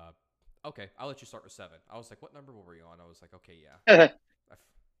 okay, I'll let you start with 7. I was like, what number were you on? I was like, okay, yeah, you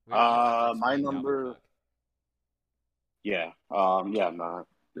don't have to My explain Dalvin number, Cook. yeah, yeah, no,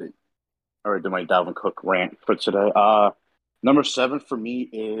 I already did my Dalvin Cook rant for today. Number 7 for me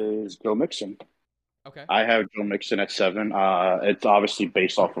is Joe Mixon. Okay. I have Joe Mixon at 7. It's obviously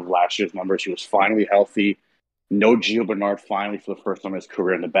based off of last year's numbers. He was finally healthy. No Gio Bernard finally for the first time in his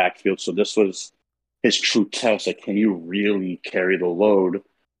career in the backfield. So this was his true test. Like, can you really carry the load?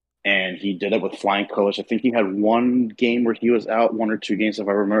 And he did it with flying colors. I think he had one game where he was out, 1 or 2 games, if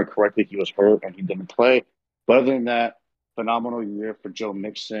I remember correctly. He was hurt and he didn't play. But other than that, phenomenal year for Joe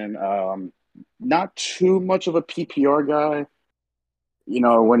Mixon. Not too much of a PPR guy.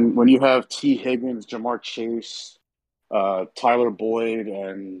 When you have T. Higgins, Jamar Chase, Tyler Boyd,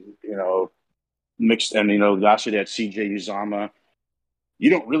 and mixed, and last year they had C.J. Uzama. You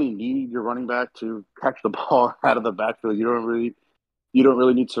don't really need your running back to catch the ball out of the backfield. You don't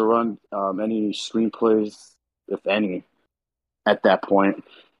really need to run any screenplays, if any, at that point.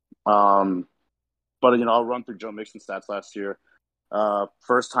 Um, but I'll run through Joe Mixon's stats last year.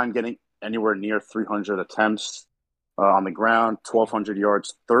 First time getting anywhere near 300 attempts on the ground, 1,200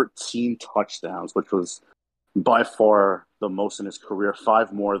 yards, 13 touchdowns, which was by far the most in his career,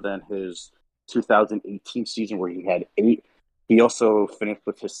 5 more than his 2018 season where he had 8. He also finished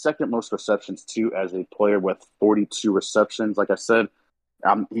with his second most receptions, too, as a player with 42 receptions. Like I said,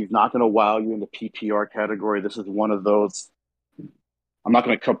 he's not going to wow you in the PPR category. This is one of those. I'm not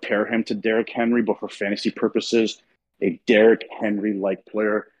going to compare him to Derrick Henry, but for fantasy purposes, a Derrick Henry-like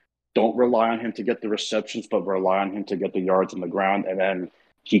player. Don't rely on him to get the receptions, but rely on him to get the yards on the ground, and then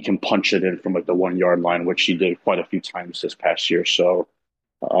he can punch it in from like the 1 yard line, which he did quite a few times this past year. So,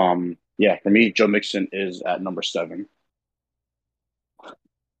 yeah, for me, Joe Mixon is at number 7.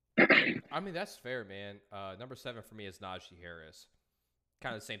 I mean, that's fair, man. Number 7 for me is Najee Harris.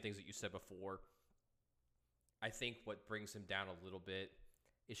 Kind of the same things that you said before. I think what brings him down a little bit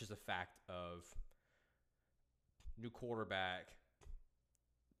is just the fact of new quarterback,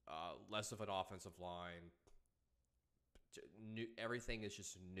 less of an offensive line. Everything is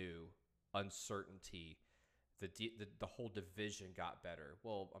just new, uncertainty. The whole division got better.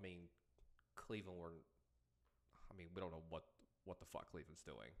 Well, I mean, Cleveland were. I mean, we don't know what the fuck Cleveland's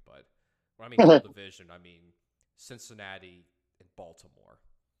doing, but when I mean whole division, I mean Cincinnati and Baltimore.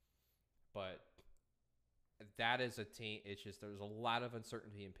 But that is a team. It's just there's a lot of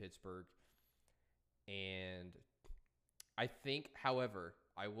uncertainty in Pittsburgh, and I think, however,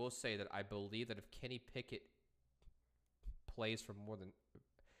 I will say that I believe that if Kenny Pickett plays for more than,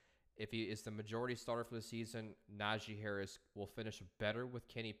 if he is the majority starter for the season, Najee Harris will finish better with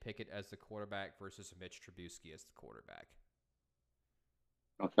Kenny Pickett as the quarterback versus Mitch Trubisky as the quarterback.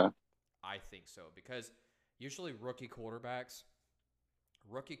 Okay. I think so, because usually rookie quarterbacks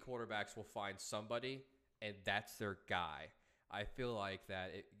will find somebody, and that's their guy. I feel like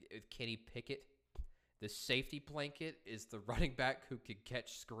that Kenny Pickett, the safety blanket, is the running back who can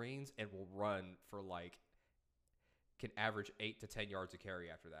catch screens and will run for can average 8 to 10 yards a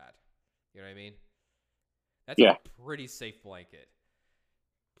carry after that. You know what I mean? That's a pretty safe blanket.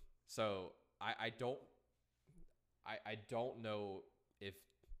 So I don't know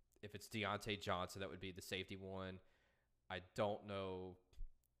if it's Deontay Johnson that would be the safety one. I don't know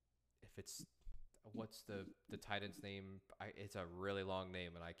if it's what's the tight end's name. It's a really long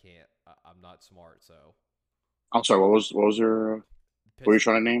name and I can't. I'm not smart, so. I'm sorry. What was your? What were you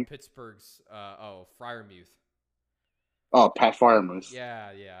trying to name? Pittsburgh's. Freiermuth. Oh, Pat Freiermuth.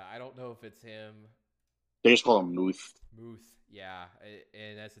 Yeah. I don't know if it's him. They just call him Muth. Muth. Yeah,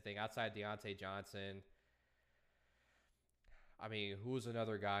 and that's the thing. Outside Deontay Johnson, I mean, who's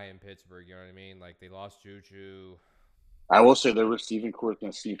another guy in Pittsburgh? You know what I mean? Like, they lost Juju. I will say the receiving core is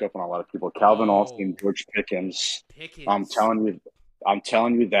going to sneak up on a lot of people. Calvin Austin, George Pickens. I'm telling you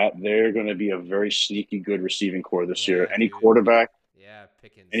that they're going to be a very sneaky good receiving core this year. Any dude. quarterback,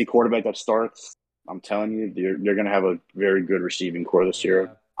 Pickens. Any quarterback that starts, I'm telling you, you're going to have a very good receiving core this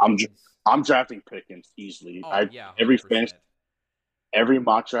year. I'm drafting Pickens easily. Oh, yeah, 100%. Every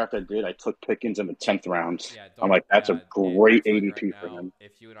mock draft I did, I took Pickens in the 10th round. Yeah, I'm like, that's a great ADP for him.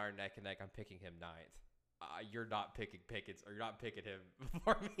 If you and I are neck and neck, I'm picking him 9th. You're not picking Pickens, or you're not picking him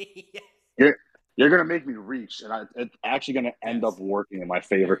for me. You're gonna make me reach, and it's actually gonna end up Yes. working in my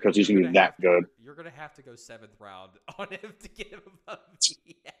favor because he's gonna be that good. You're gonna have to go seventh round on him to get him above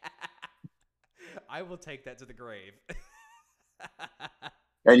me. I will take that to the grave.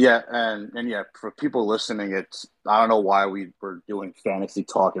 And for people listening, it's I don't know why we were doing fantasy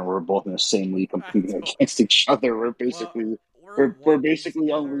talk and we're both in the same league I competing don't. against each other. We're Well, basically we're in we're one league basically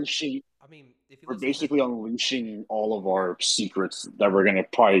together. unleashing I mean, if you we're listen to basically unleashing all of our secrets that we're gonna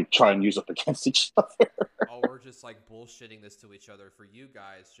probably try and use up against each other. oh, we're just like bullshitting this to each other for you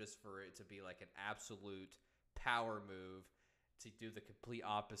guys, just for it to be like an absolute power move to do the complete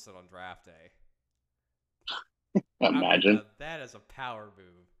opposite on draft day. I mean, Imagine that is a power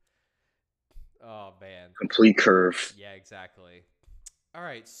move. Oh man. complete curve. Yeah, exactly. All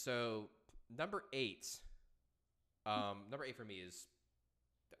right, so number eight. Number eight for me is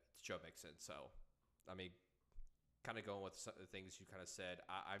Joe Mixon. So, I mean, kind of going with some of the things you kind of said.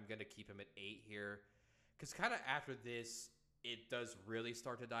 I'm gonna keep him at 8 here, because kind of after this, it does really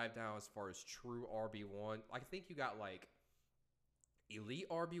start to dive down as far as true RB1. I think you got like elite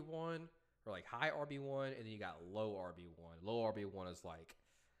RB1 or like high RB1, and then you got low RB1. Low RB1 is like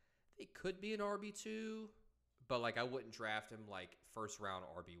it could be an RB2, but like I wouldn't draft him like first round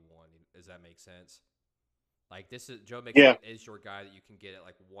RB1. Does that make sense? Like this is Joe Mixon Yeah, is your guy that you can get at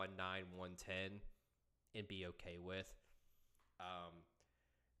like 1.9, 110 and be okay with. Um,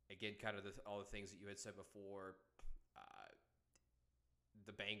 again, kind of all the things that you had said before.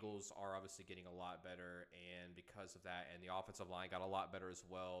 The Bengals are obviously getting a lot better, and because of that, and the offensive line got a lot better as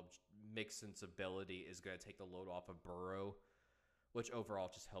well. Mixon's ability is going to take the load off of Burrow, which overall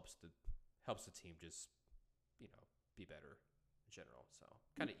just helps the team just be better in general. So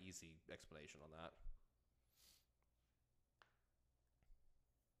kind of easy explanation on that.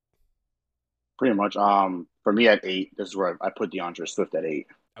 pretty much. For me at 8, this is where I put DeAndre Swift at 8.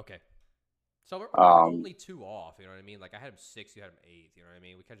 Okay. So we're Um, only 2 off, you know what I mean? Like I had him 6, you had him 8, you know what I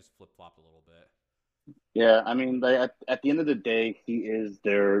mean? We kind of just flip flopped a little bit. yeah, I mean, at the end of the day, he is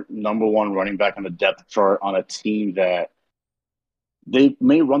their number one running back on the depth chart on a team that they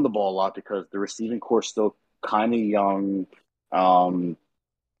may run the ball a lot because the receiving core is still kind of young. Um,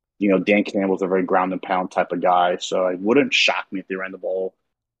 Dan Campbell's a very ground and pound type of guy, so it wouldn't shock me if they ran the ball,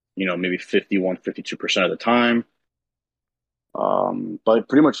 maybe 51, 52% of the time. But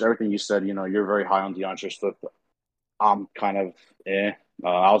pretty much everything you said, you're very high on DeAndre Swift. I'm kind of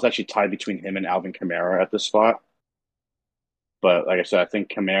I was actually tied between him and Alvin Kamara at this spot. But like I said, I think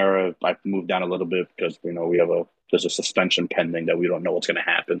Kamara, I've moved down a little bit because there's a suspension pending that we don't know what's going to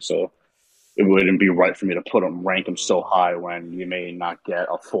happen. So it wouldn't be right for me to rank him so Oh, high when you may not get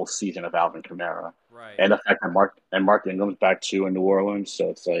a full season of Alvin Kamara. right. And the fact that Mark Ingram's back too in New Orleans, so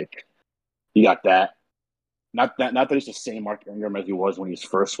it's like you got that. Not that he's the same Mark Ingram as he was when he's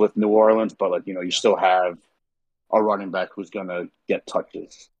first with New Orleans, but like you Yeah. still have a running back who's gonna get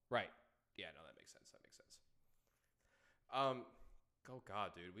touches. Right. Yeah, no, that makes sense. That makes sense. Oh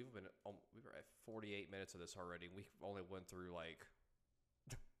God, dude, we were at 48 minutes of this already. We only went through like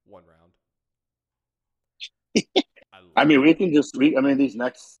one round. I I love mean, it. I mean, these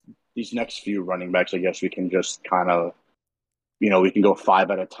next few running backs, I guess we can just kind of, we can go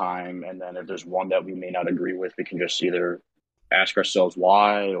 5 at a time, and then if there's one that we may not agree with, we can just either ask ourselves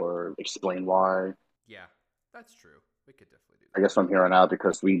why or explain why. Yeah, that's true. We could definitely do I that. guess from here on out,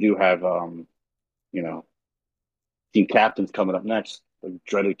 because we do have, you know, team captains coming up next, the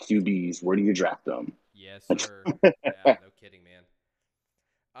dreaded QBs. Where do you draft them? Yes, sir. Yeah, no kidding, man.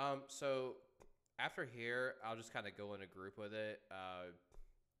 So after here, I'll just kind of go in a group with it.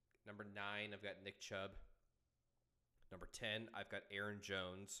 Number 9, I've got Nick Chubb. Number 10, I've got Aaron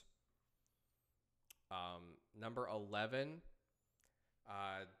Jones. Number 11,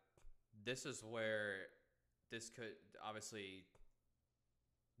 this is where this could obviously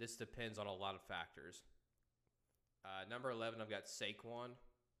this depends on a lot of factors. Number 11, I've got Saquon.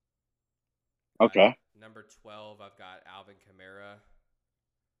 Okay. Number 12, I've got Alvin Kamara.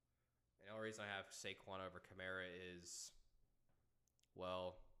 And the only reason I have Saquon over Kamara is,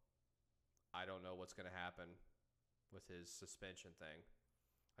 well, I don't know what's going to happen with his suspension thing.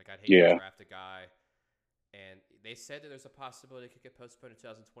 Like, I'd hate to Yeah. draft a guy. And they said that there's a possibility it could get postponed in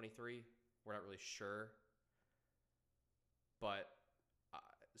 2023. We're not really sure. But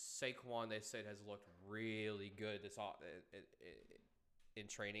Saquon, they said, has looked really good in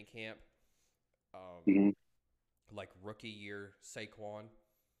training camp. Mm-hmm. Like rookie year Saquon.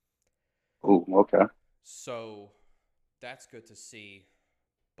 Oh, okay. So that's good to see.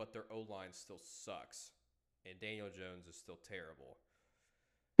 But their O-line still sucks. And Daniel Jones is still terrible.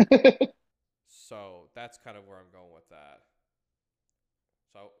 So that's kind of where I'm going with that.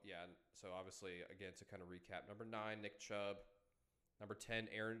 So yeah, so obviously again to kind of recap, number 9 Nick Chubb, number 10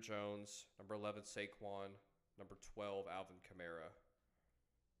 Aaron Jones, number 11 Saquon, number 12 Alvin Kamara,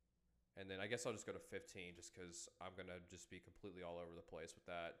 and then I guess I'll just go to 15 just because I'm gonna just be completely all over the place with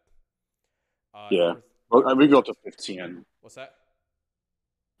that. Yeah. Number Well, we go 14. to 15. What's that?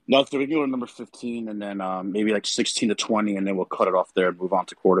 No, so we can go to number 15 and then maybe like 16 to 20, and then we'll cut it off there and move on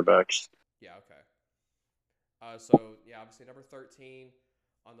to quarterbacks. Yeah, okay. So yeah, obviously number 13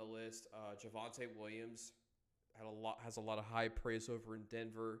 on the list, Javonte Williams has a lot of high praise over in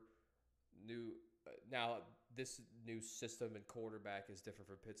Denver. Now this new system and quarterback is different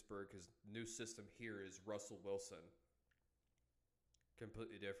from Pittsburgh because new system here is Russell Wilson,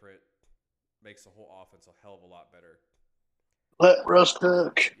 completely different, makes the whole offense a hell of a lot better. Let Russ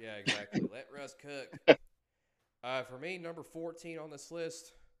cook. Yeah, exactly. Let Russ cook. For me, number 14 on this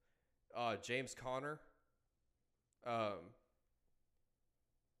list, James Conner.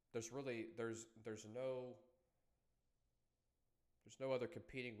 There's no other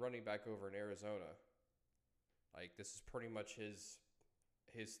competing running back over in Arizona. Like this is pretty much his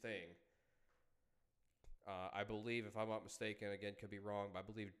thing. I believe, if I'm not mistaken, again could be wrong, but I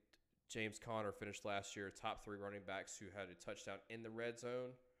believe James Conner finished last year top 3 running backs who had a touchdown in the red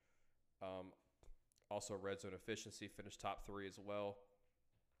zone. Also, red zone efficiency finished top 3 as well.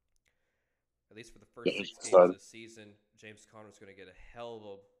 At least for the first 6 games of the season, James Conner is going to get a hell of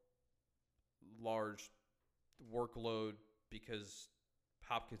a large workload because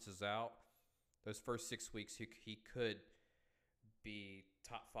Hopkins is out. Those first 6 weeks, he could be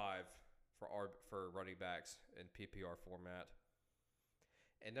top 5 for running backs in PPR format.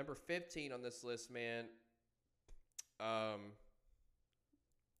 And number 15 on this list, man.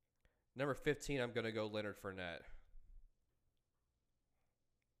 Number 15, I'm going to go Leonard Fournette.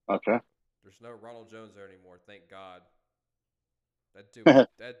 Okay. There's no Ronald Jones there anymore, thank God. That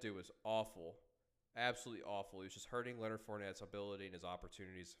dude was awful. Absolutely awful. He was just hurting Leonard Fournette's ability and his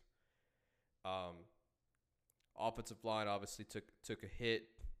opportunities. Offensive line obviously took a hit.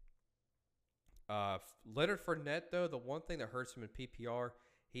 Leonard Fournette, though, the one thing that hurts him in PPR,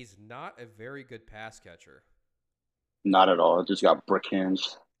 he's not a very good pass catcher. Not at all. It just got brick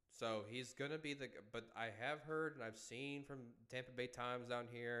hands. So he's going to be but I have heard and I've seen from Tampa Bay Times down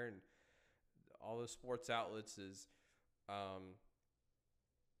here and all the sports outlets is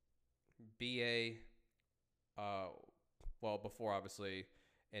BA, before obviously,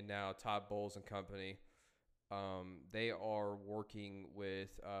 and now Todd Bowles and company, they are working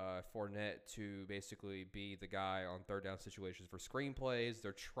with Fournette to basically be the guy on third down situations for screenplays.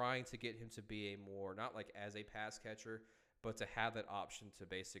 They're trying to get him to be a more, not like as a pass catcher, but to have that option to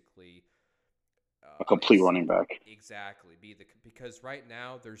basically a complete running back. Exactly. Because right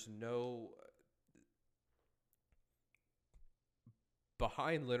now there's no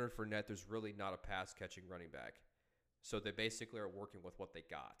behind Leonard Fournette, there's really not a pass catching running back. So they basically are working with what they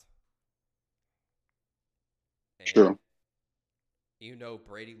got. And True.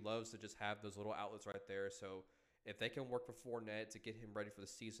 Brady loves to just have those little outlets right there. So if they can work with Fournette to get him ready for the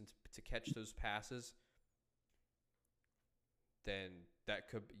season to catch those passes, then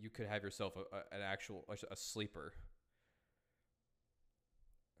you could have yourself an actual sleeper.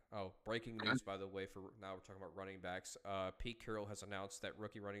 Oh, breaking news, by the way, for now we're talking about running backs. Pete Carroll has announced that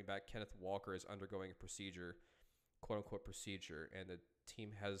rookie running back Kenneth Walker is undergoing a procedure, quote-unquote procedure, and the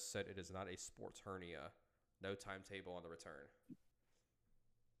team has said it is not a sports hernia. No timetable on the return.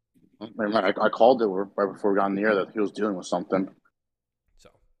 I called it right before we got in the air that he was dealing with something. So,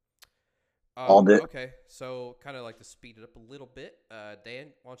 Called it. Okay, so kind of like to speed it up a little bit. Dan,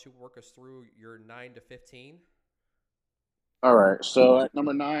 why don't you work us through your 9 to 15? All right. So at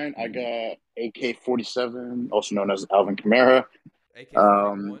number 9, I got AK-47, also known as Alvin Kamara.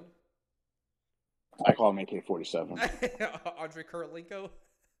 AK-41? I call him AK-47. Andre Kirilenko?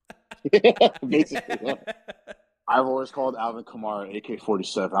 Basically. I've always called Alvin Kamara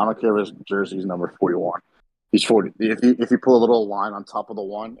AK-47. I don't care if his jersey is number 41. He's 40. If you put a little line on top of the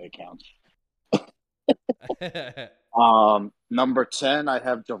 1, it counts. Number 10, I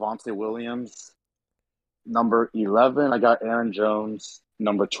have Javonte Williams. Number 11, I got Aaron Jones.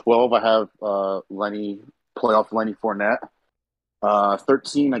 Number 12, I have playoff Lenny Fournette.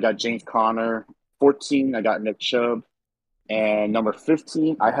 13, I got James Conner. 14, I got Nick Chubb. And number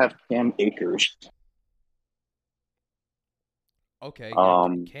 15, I have Cam Akers. Okay,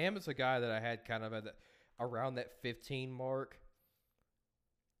 yeah, Cam is a guy that I had kind of around that 15 mark.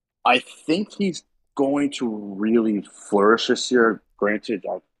 I think he's going to really flourish this year. Granted,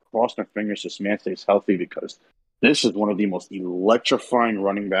 I cross my fingers this man stays healthy because this is one of the most electrifying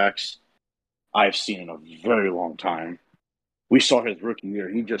running backs I've seen in a very long time. we saw his rookie year.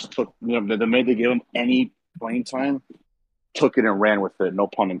 He just took, the minute they gave him any playing time, took it and ran with it. No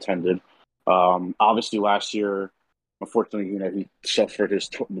pun intended. Obviously, last year, unfortunately, he suffered his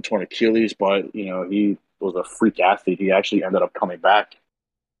torn Achilles, but he was a freak athlete. He actually ended up coming back.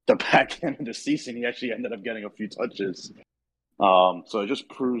 The back end of the season, he actually ended up getting a few touches. So it just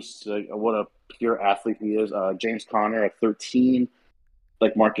proves what a pure athlete he is. James Conner at 13,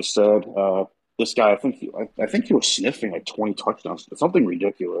 like Marcus said, this guy, I think he was sniffing like 20 touchdowns, something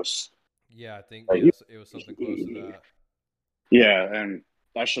ridiculous. Yeah, I think Like, it was something close to that. yeah, and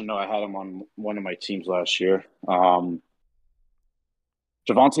I should know I had him on one of my teams last year. Javonte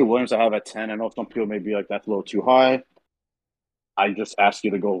Williams, I have at 10. I know some people may be like, that's a little too high. I just ask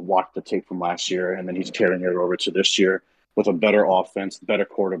you to go watch the tape from last year, and then he's carrying it over to this year with a better offense, better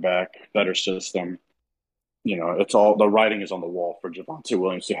quarterback, better system. It's all the writing is on the wall for Javonte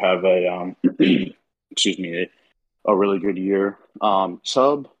Williams to have a excuse me, a really good year.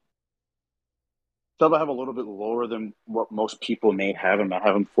 Chubb, I have a little bit lower than what most people may have him. I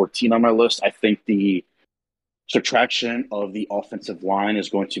have him 14 on my list. I think the subtraction of the offensive line is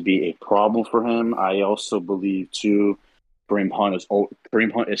going to be a problem for him. I also believe too, Kareem Hunt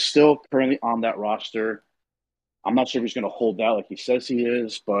is still currently on that roster. I'm not sure if he's going to hold out like he says he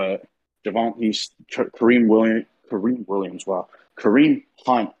is, but Kareem Williams. Wow, Kareem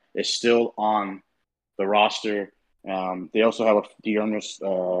Hunt is still on the roster. They also have a Dearness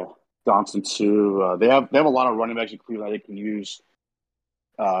Johnson too. They have a lot of running backs in Cleveland they can use.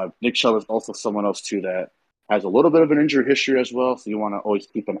 Nick Chubb is also someone else too that has a little bit of an injury history as well, so you want to always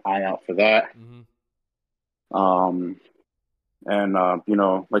keep an eye out for that. Mm-hmm.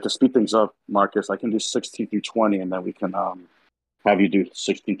 Like to speed things up, Marcus, I can do 16 through 20, and then we can have you do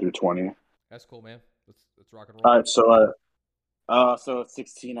 16 through 20. That's cool, man. Let's rock and All roll. right, so at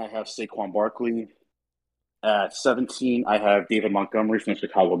 16, I have Saquon Barkley. At 17, I have David Montgomery from the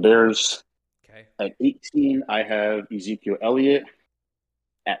Chicago Bears. Okay. At 18, I have Ezekiel Elliott.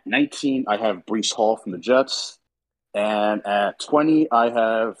 At 19, I have Breece Hall from the Jets. And at 20, I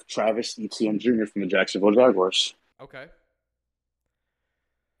have Travis Etienne Jr. from the Jacksonville Jaguars. Okay.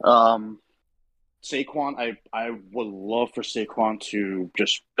 Saquon, I would love for Saquon to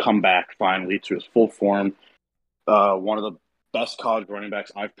just come back finally to his full form. One of the best college running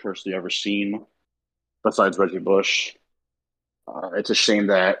backs I've personally ever seen, besides Reggie Bush. It's a shame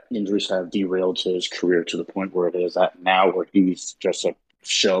that injuries have derailed his career to the point where it is at now, where he's just a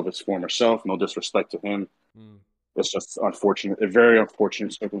shell of his former self. No disrespect to him. It's just unfortunate, a very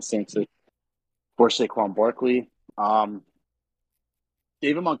unfortunate circumstances for Saquon Barkley.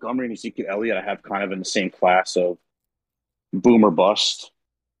 David Montgomery and Ezekiel Elliott, I have kind of in the same class of boom or bust.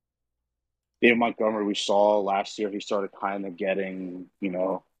 David Montgomery, we saw last year, he started kind of getting,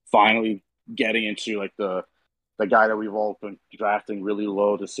 finally getting into like the guy that we've all been drafting really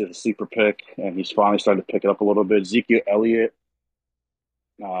low to see the sleeper pick, and he's finally starting to pick it up a little bit. Ezekiel Elliott,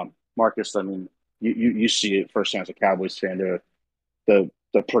 Marcus, I mean, you see it firsthand as a Cowboys fan.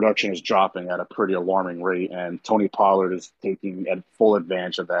 The production is dropping at a pretty alarming rate, and Tony Pollard is taking full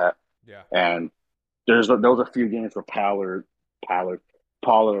advantage of that. Yeah. And there was a few games where Pollard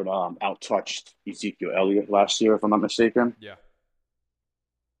out-touched Ezekiel Elliott last year, if I'm not mistaken. Yeah.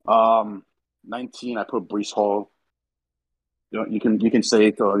 19, I put Breece Hall. You can say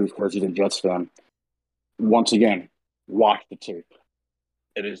it because he's a Jets fan. Once again, watch the tape.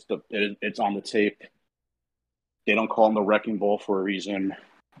 It's on the tape. They don't call him the wrecking ball for a reason.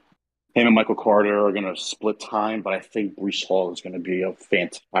 Him and Michael Carter are going to split time, but I think Breece Hall is going to be a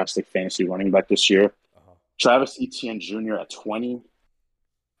fantastic fantasy running back this year. Travis Etienne Jr. at 20.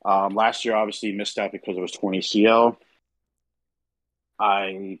 Last year, obviously, he missed out because of his torn ACL.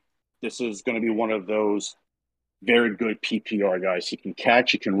 This is going to be one of those very good PPR guys. He can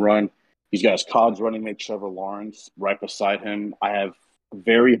catch, he can run. He's got his college running mate, Trevor Lawrence, right beside him. I have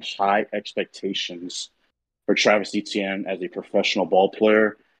very high expectations for Travis Etienne as a professional ball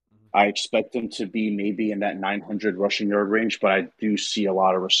player. I expect him to be maybe in that 900 rushing yard range, but I do see a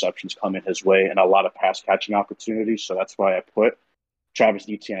lot of receptions coming his way and a lot of pass catching opportunities. So that's why I put Travis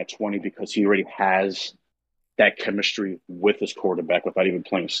Etienne at 20, because he already has that chemistry with his quarterback without even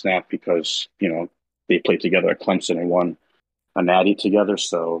playing a snap, because, they played together at Clemson and won a natty together.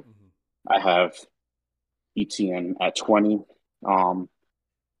 So I have Etienne at 20.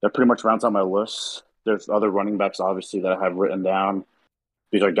 That pretty much rounds out my list. There's other running backs, obviously, that I have written down.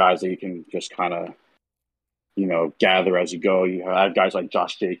 These are guys that you can just kind of, gather as you go. You have guys like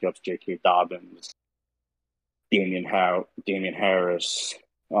Josh Jacobs, J.K. Dobbins, Damian Harris,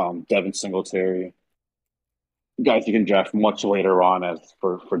 Devin Singletary. Guys you can draft much later on as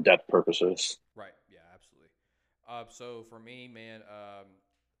for depth purposes. Right. Yeah, absolutely. So for me, man,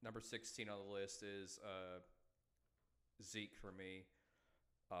 number 16 on the list is Zeke for me.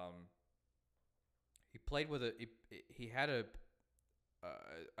 Um, he played with he had a uh,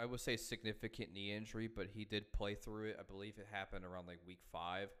 I would say significant knee injury, but he did play through it. I believe it happened around like week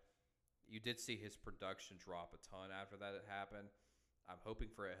 5. You did see his production drop a ton after that it happened. I'm hoping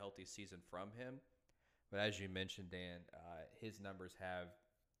for a healthy season from him. But as you mentioned, Dan, his numbers have,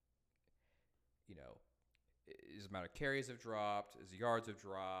 you know, his amount of carries have dropped, his yards have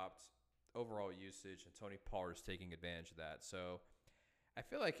dropped, overall usage, and Tony Pollard's taking advantage of that. So I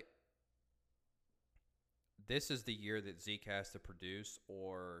feel like this is the year that Zeke has to produce,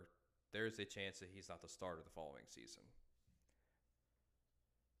 or there's a chance that he's not the starter the following season.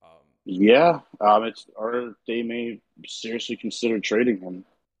 Yeah, or they may seriously consider trading him.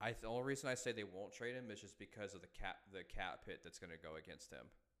 The only reason I say they won't trade him is just because of the cap hit that's going to go against him.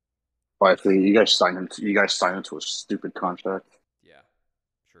 But if you guys signed him, to a stupid contract. Yeah,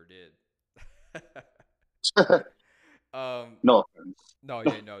 sure did. No offense. No,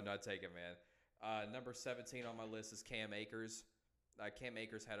 yeah, no, not take it, man. Number 17 on my list is Cam Akers. Cam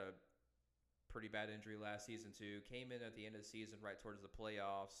Akers had a pretty bad injury last season too. Came in at the end of the season, right towards the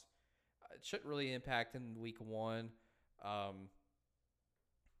playoffs. It shouldn't really impact in week 1.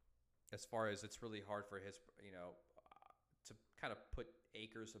 As far as it's really hard for his, to kind of put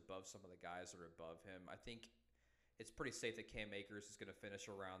Akers above some of the guys that are above him. I think it's pretty safe that Cam Akers is going to finish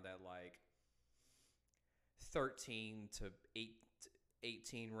around that like 13 to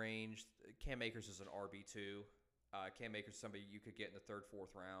 18 range. Cam Akers is an RB2. Cam Akers is somebody you could get in the 3rd,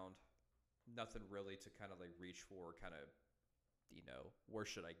 4th round. Nothing really to kind of like reach for, kind of, where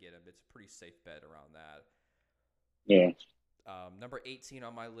should I get him? It's a pretty safe bet around that. Yeah. Number 18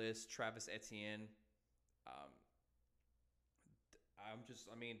 on my list, Travis Etienne.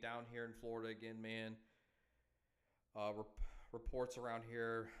 Down here in Florida again, man. Reports around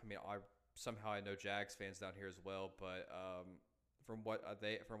here. I know Jags fans down here as well, but from what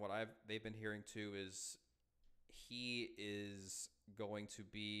they've been hearing too is he is going to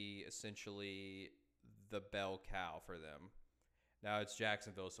be essentially the bell cow for them. Now it's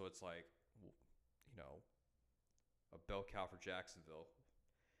Jacksonville, so it's like, a bell cow for Jacksonville.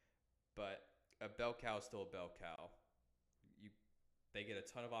 But a bell cow is still a bell cow. They get a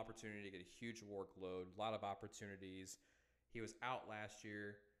ton of opportunity, get a huge workload, a lot of opportunities. He was out last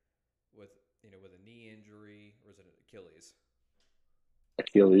year with a knee injury, or was it Achilles?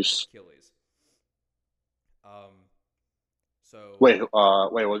 Achilles. So wait,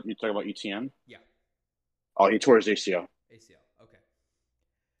 what you talking about? ETN? Yeah. Oh, he tore his ACL. Okay.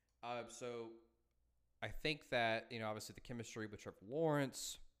 So I think that obviously the chemistry with Trevor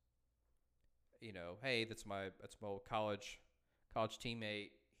Lawrence. Hey, that's my old college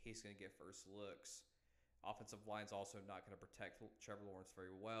teammate. He's going to get first looks. Offensive line's also not going to protect Trevor Lawrence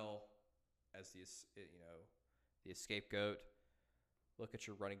very well as the scapegoat. Look at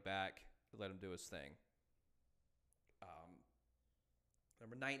your running back. Let him do his thing.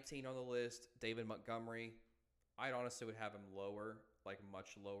 Number 19 on the list, David Montgomery. I honestly would have him lower, like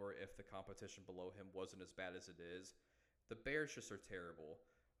much lower, if the competition below him wasn't as bad as it is. The Bears just are terrible.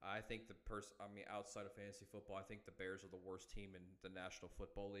 I think outside of fantasy football, I think the Bears are the worst team in the National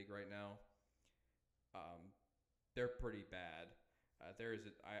Football League right now. They're pretty bad.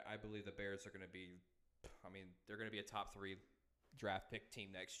 I believe the Bears are going to be, they're going to be a top 3 draft pick team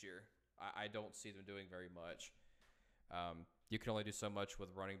next year. I don't see them doing very much. You can only do so much with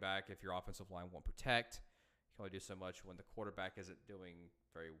running back if your offensive line won't protect. You can only do so much when the quarterback isn't doing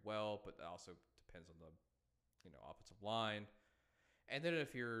very well, but that also depends on the offensive line. And then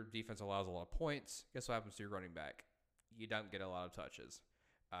if your defense allows a lot of points, guess what happens to your running back? You don't get a lot of touches.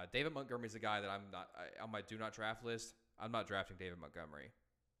 David Montgomery is a guy that on my do not draft list. I'm not drafting David Montgomery.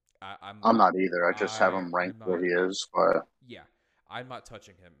 I'm not either. I just have him ranked where he is. But yeah, I'm not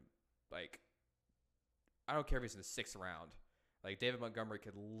touching him. Like, I don't care if he's in the 6th round. Like, David Montgomery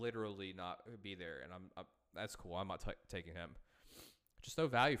could literally not be there, and that's cool. I'm not taking him. Just no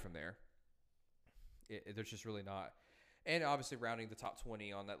value from there. There's just really not. And obviously, rounding the top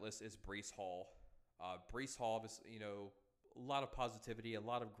 20 on that list is Breece Hall. Breece Hall is, a lot of positivity, a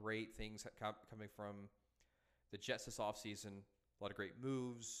lot of great things coming from the Jets this offseason. A lot of great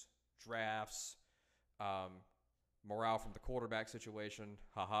moves, drafts, morale from the quarterback situation.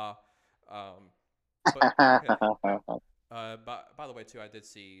 Haha. By the way, too, I did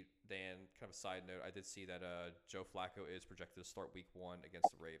see, Dan, kind of a side note, I did see that Joe Flacco is projected to start week 1 against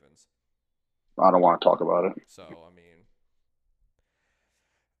the Ravens. I don't want to talk about it. So,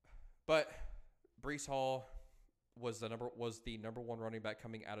 but Breece Hall was the number 1 running back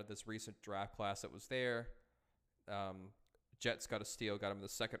coming out of this recent draft class that was there. Jets got a steal, got him in the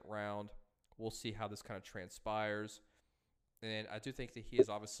second round. We'll see how this kind of transpires. And I do think that he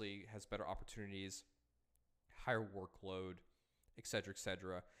obviously has better opportunities, higher workload, et cetera, et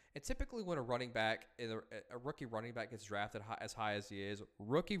cetera. And typically when a rookie running back gets drafted as high as he is,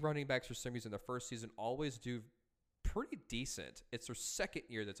 rookie running backs for some reason the first season always do pretty decent. It's their second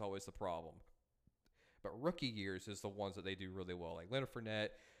year that's always the problem. But rookie years is the ones that they do really well, like Leonard Fournette,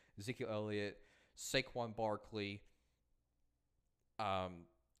 Ezekiel Elliott, Saquon Barkley.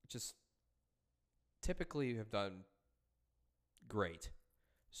 Just typically have done great.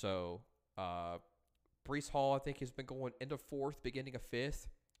 So Breece Hall, I think, has been going into fourth, beginning of fifth,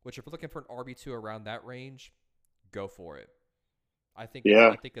 which if you're looking for an RB2 around that range, go for it. I think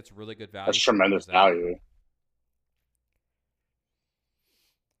that's really good value. That's tremendous value.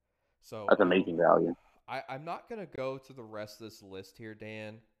 So that's amazing value. I'm not going to go to the rest of this list here,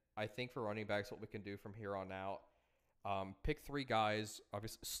 Dan. I think for running backs, what we can do from here on out, pick 3 guys.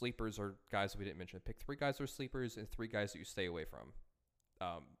 Obviously, sleepers are guys that we didn't mention. Pick 3 guys that are sleepers and 3 guys that you stay away from,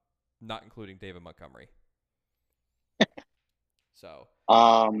 not including David Montgomery. So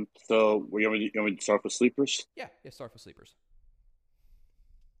we want to start with sleepers? Yeah, start with sleepers.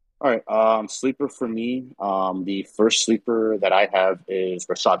 All right. Sleeper for me, the first sleeper that I have is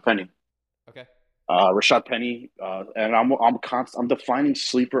Rashad Penny. Okay. Rashad Penny, and I'm defining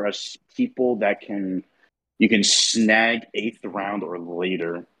sleeper as people that you can snag 8th round or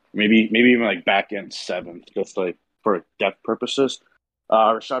later, maybe even like back end 7th, just like for depth purposes.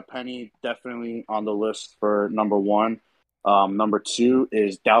 Rashad Penny definitely on the list for number 1. Number 2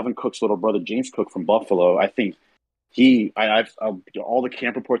 is Dalvin Cook's little brother, James Cook from Buffalo. I think I've all the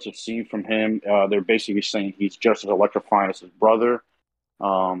camp reports I've seen from him, they're basically saying he's just as electrifying as his brother.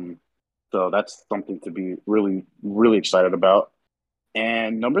 So that's something to be really, really excited about.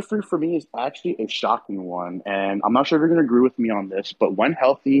 And number 3 for me is actually a shocking one. And I'm not sure if you're going to agree with me on this, but when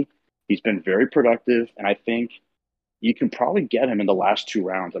healthy, he's been very productive. And I think you can probably get him in the last 2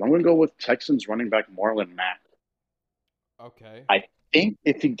 rounds. And I'm going to go with Texans running back Marlon Mack. Okay. I think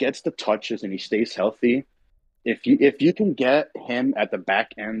if he gets the touches and he stays healthy, if you can get him at the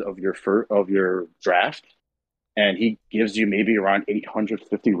back end of your draft, and he gives you maybe around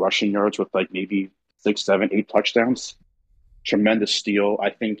 850 rushing yards with like maybe 6, 7, 8 touchdowns, tremendous steal. I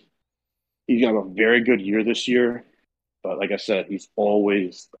think he's going to have a very good year this year, but like I said, he's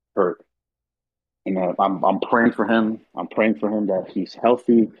always hurt. You know, I'm praying for him. I'm praying for him that he's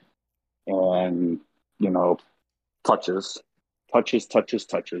healthy and, touches. Okay.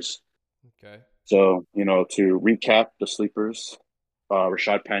 So, to recap the sleepers,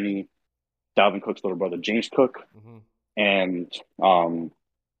 Rashad Penny, Dalvin Cook's little brother, James Cook, and Marlon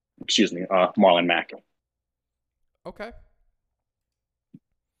Mack. Okay.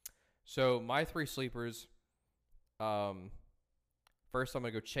 So my 3 sleepers. First, I'm going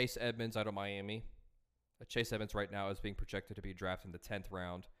to go Chase Edmonds out of Miami. Chase Edmonds right now is being projected to be drafted in the 10th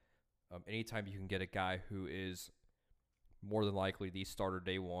round. Anytime you can get a guy who is more than likely the starter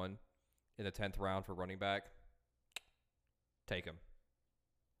day 1 in the 10th round for running back, take him.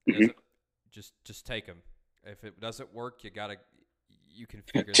 Just take him. If it doesn't work, you can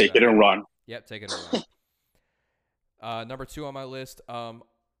figure take it and run. Yep, take it and run. Number 2 on my list.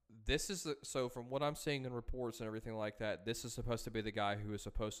 This is so from what I'm seeing in reports and everything like that, this is supposed to be the guy who is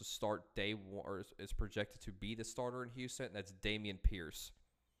supposed to start day 1 or is projected to be the starter in Houston. And that's Dameon Pierce.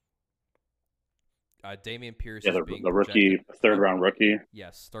 Dameon Pierce is being the rookie, 3rd round rookie.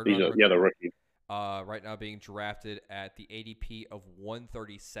 Yes, 3rd round rookie. Yeah, the rookie. Right now being drafted at the ADP of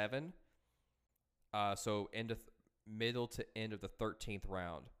 137. So middle to end of the 13th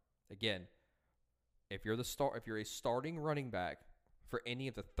round. Again, if you're a starting running back for any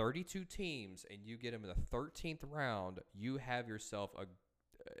of the 32 teams and you get him in the 13th round, you have yourself a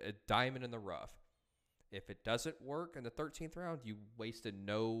diamond in the rough. If it doesn't work in the 13th round, you wasted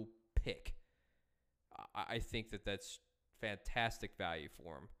no pick. I think that's fantastic value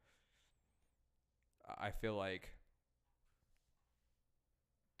for him. I feel like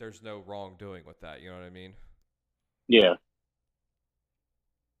there's no wrongdoing with that. You know what I mean? Yeah.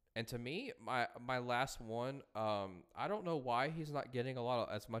 And to me, my last one, I don't know why he's not getting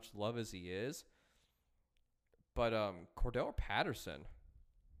as much love as he is, but Cordell Patterson.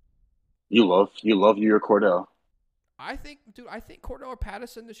 You love your Cordell. I think Cordell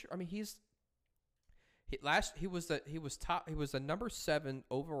Patterson this year. I mean, he was the number 7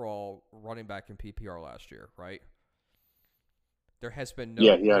 overall running back in PPR last year, right? There has been no.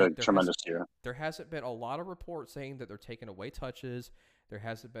 Yeah, he had a tremendous year. There hasn't been a lot of reports saying that they're taking away touches. There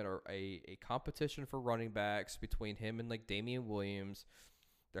hasn't been a competition for running backs between him and like Damian Williams.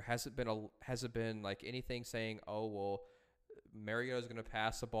 There hasn't been like anything saying, oh well, Mariota's going to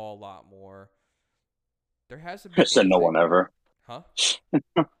pass the ball a lot more. There hasn't been Said no anything, one ever. huh?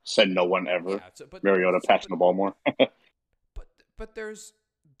 Said no one ever. Yeah, so, Mariota passing the ball more. but there's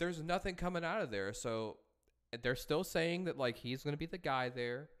nothing coming out of there. So they're still saying that like he's going to be the guy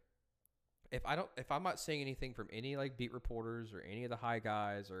there. If I'm not seeing anything from any like beat reporters or any of the high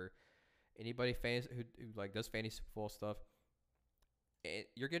guys or anybody fans who like does fantasy football stuff,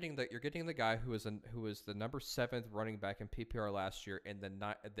 you're getting the guy who was the number 7th running back in PPR last year in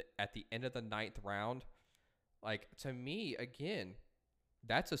at the end of the 9th round. Like, to me, again,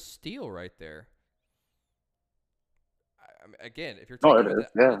 that's a steal right there. Again, if you're No, taking it him is.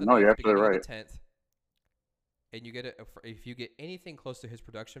 at the end Yeah, of the no, you're ninth, absolutely beginning of the right. 10th, and if you get anything close to his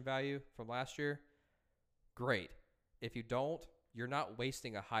production value from last year, great. If you don't, you're not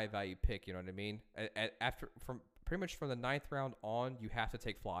wasting a high value pick. You know what I mean? After from pretty much from the 9th round on, you have to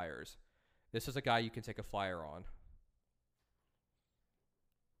take flyers. This is a guy you can take a flyer on.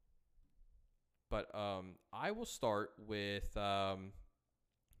 But I will start with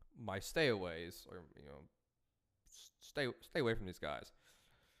my stayaways, or stay away from these guys.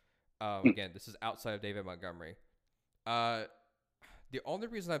 Again, this is outside of David Montgomery. Uh, the only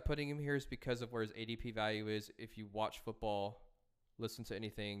reason I'm putting him here is because of where his ADP value is. If you watch football, listen to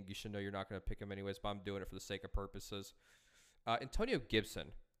anything, you should know you're not going to pick him anyways, but I'm doing it for the sake of purposes. Antonio Gibson.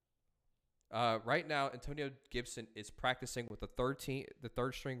 Right now, Antonio Gibson is practicing with the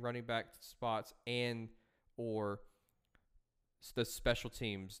third string running back spots and or the special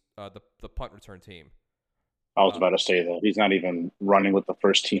teams, the punt return team. I was about to say that he's not even running with the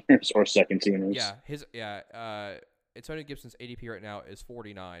first teamers or second teamers. Antonio Gibson's ADP right now is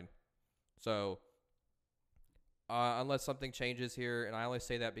 49. So unless something changes here, and I only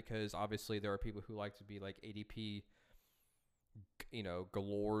say that because obviously there are people who like to be like ADP,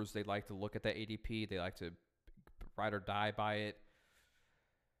 galores. They like to look at that ADP. They like to ride or die by it.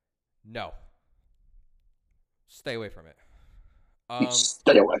 No, stay away from it.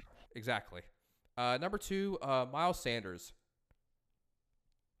 Stay away. Exactly. Number 2, Miles Sanders.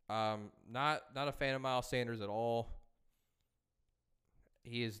 Not a fan of Miles Sanders at all.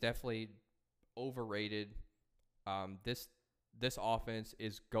 He is definitely overrated. This offense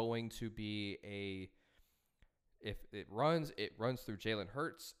is going to be if it runs through Jalen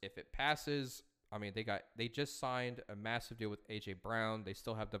Hurts. If it passes, I mean they just signed a massive deal with AJ Brown. They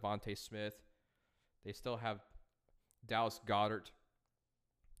still have Devontae Smith. They still have Dallas Goedert.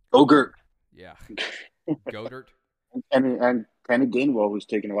 Ogre. Yeah. Goedert. And Kenny Gainwell, who's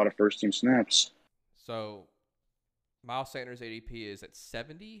taking a lot of first team snaps. So Miles Sanders ADP is at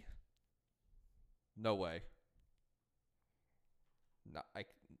 70. No way.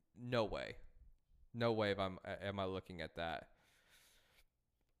 No way. No way am I looking at that.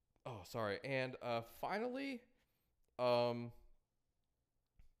 Oh, sorry. And finally, on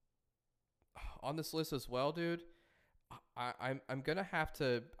this list as well, dude, I'm gonna have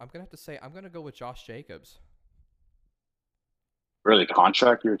to say I'm gonna go with Josh Jacobs. Really,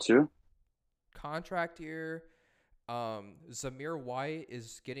 contract year too? Contract year. Zamir White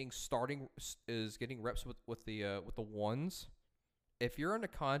is getting reps with the ones. If you're in a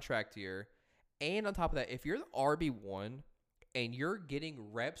contract year, and on top of that, if you're the RB1 and you're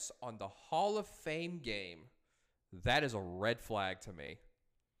getting reps on the Hall of Fame game, that is a red flag to me.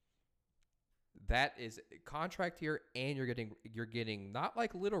 That is contract year, and you're getting not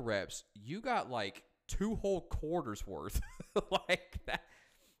like little reps. You got like 2 whole quarters worth, like that.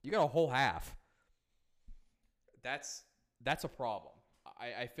 You got a whole half. That's a problem.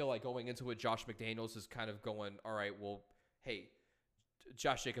 I feel like going into it, Josh McDaniels is kind of going, all right, well, hey,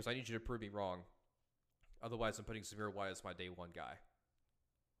 Josh Jacobs, I need you to prove me wrong. Otherwise, I'm putting Zamir White as my day one guy.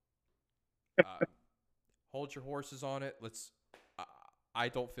 Hold your horses on it. I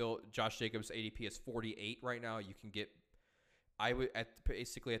don't feel Josh Jacobs' ADP is 48 right now. You can get,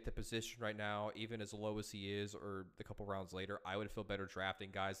 basically at the position right now, even as low as he is, or the couple rounds later, I would feel better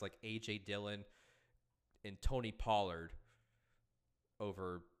drafting guys like A.J. Dillon and Tony Pollard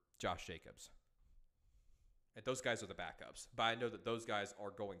over Josh Jacobs. And those guys are the backups. But I know that those guys are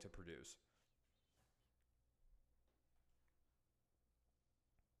going to produce.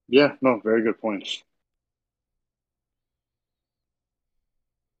 Yeah, no, very good points.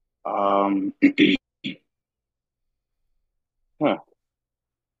 Huh.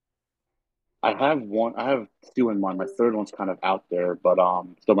 I have 2 in mind. My third one's kind of out there, but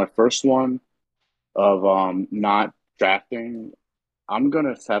so my first one of not drafting, I'm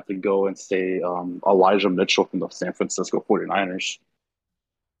gonna have to go and say Elijah Mitchell from the San Francisco 49ers.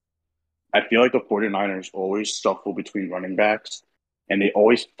 I feel like the 49ers always shuffle between running backs, and they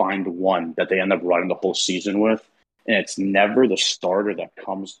always find one that they end up running the whole season with. And it's never the starter that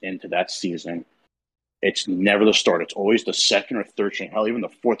comes into that season. It's never the starter. It's always the second or third string. Hell, even the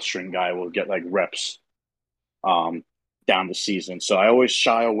fourth string guy will get like reps down the season. So I always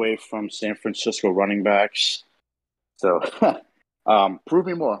shy away from San Francisco running backs. So prove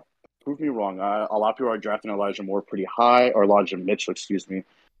me more. Prove me wrong. A lot of people are drafting Elijah Moore pretty high, or Elijah Mitchell, excuse me,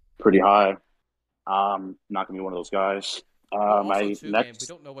 pretty high. Not gonna be one of those guys. Well, also My too, man, we next,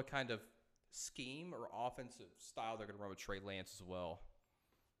 don't know what kind of scheme or offensive style they're going to run with Trey Lance as well.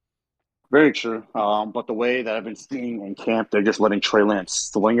 very true. But the way that I've been seeing in camp, they're just letting Trey Lance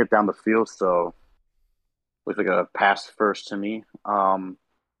sling it down the field. So looks like a pass first to me.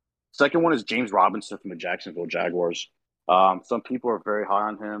 Second one is James Robinson from the Jacksonville Jaguars. Some people are very high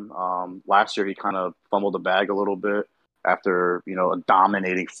on him. Last year he kind of fumbled the bag a little bit after a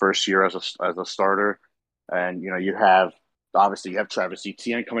dominating first year as a starter, and you have Travis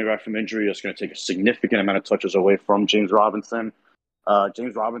Etienne coming back from injury. That's going to take a significant amount of touches away from James Robinson.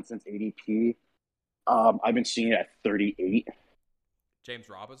 James Robinson's ADP, I've been seeing it at 38. James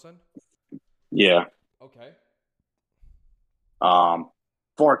Robinson? Yeah. Okay.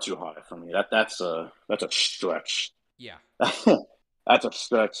 Far too high for me. That's a stretch. Yeah. That's a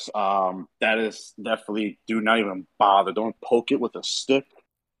stretch. That is definitely, do not even bother. Don't poke it with a stick.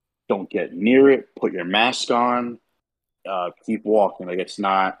 Don't get near it. Put your mask on. Keep walking. Like it's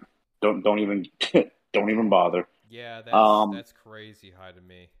not. Don't even don't even bother. Yeah, Um, that's crazy high to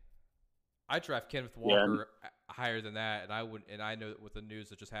me. I draft Kenneth yeah, Walker higher than that, and I know with the news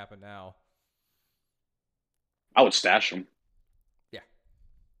that just happened now. I would stash him. Yeah.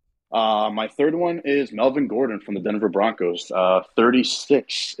 My third one is Melvin Gordon from the Denver Broncos.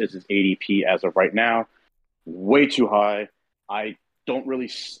 36 is his ADP as of right now. Way too high. I don't really.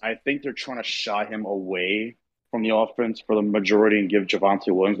 I think they're trying to shy him away from the offense for the majority and give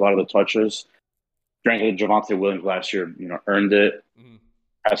Javonte Williams a lot of the touches. Frankly, Javonte Williams last year, earned it. Mm-hmm.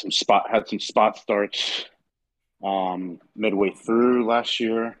 Had some spot starts midway through last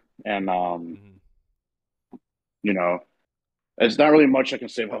year, and Mm-hmm. you know, it's not really much I can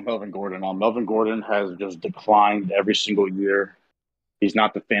say about Melvin Gordon. Melvin Gordon has just declined every single year. He's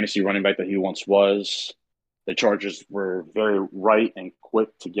not the fantasy running back that he once was. The Chargers were very right and quick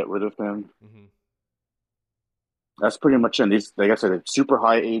to get rid of him. Mm-hmm. That's pretty much it. Like I said, it's super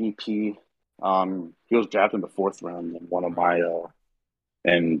high ADP. He was drafted in the fourth round in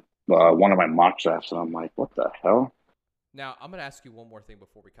Right. one of my mock drafts, and I'm like, what the hell? Now, I'm going to ask you one more thing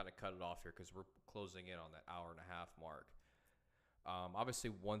before we kind of cut it off here because we're closing in on that hour and a half mark. Obviously,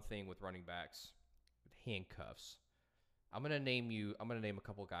 one thing with running backs, handcuffs. I'm going to name a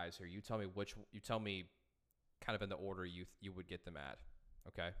couple guys here. You tell me kind of in the order you would get them at.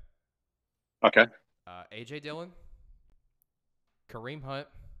 Okay? Okay. A.J. Dillon, Kareem Hunt,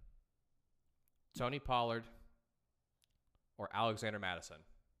 Tony Pollard, or Alexander Madison.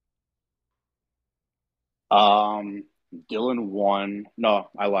 Dillon 1. No,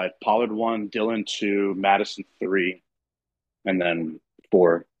 I lied. Pollard 1, Dillon 2, Madison 3, and then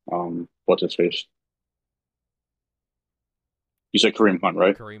 4. What's his face? You said Kareem Hunt,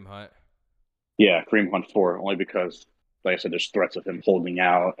 right? Kareem Hunt. Yeah, Kareem Hunt 4, only because, like I said, there's threats of him holding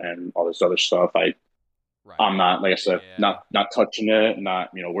out and all this other stuff. I'm Right. not, like I said, Yeah. not touching it,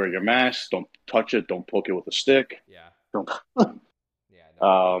 not, wear your mask, don't touch it, don't poke it with a stick. Yeah. Don't. Yeah. No,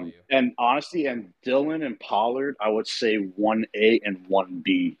 I feel you. And honestly, and Dillon and Pollard, I would say 1A and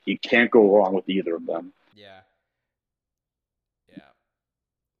 1B. You can't go wrong with either of them. Yeah.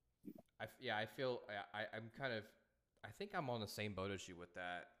 Yeah. I feel I'm kind of I think I'm on the same boat as you with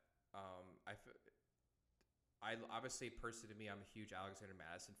that. I obviously personally to me I'm a huge Alexander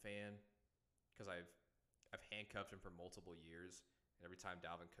Madison fan because I've handcuffed him for multiple years, and every time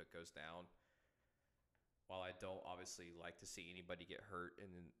Dalvin Cook goes down, while I don't obviously like to see anybody get hurt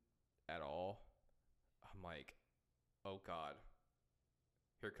at all, I'm like, oh God,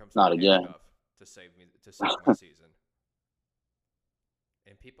 here comes Not my again. handcuff to save my season.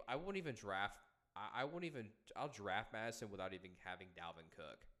 And people, I won't even draft. I won't even. I'll draft Madison without even having Dalvin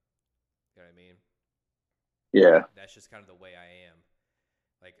Cook. You know what I mean? Yeah. That's just kind of the way I am.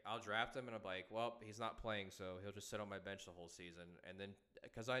 Like, I'll draft him, and I'm like, well, he's not playing, so he'll just sit on my bench the whole season. And then,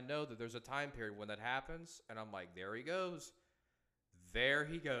 because I know that there's a time period when that happens, and I'm like, there he goes. There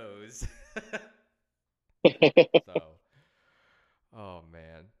he goes. So, oh,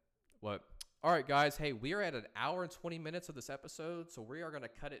 man. What? All right, guys. Hey, we are at an hour and 20 minutes of this episode, so we are going to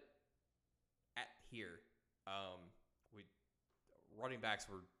cut it at here. We running backs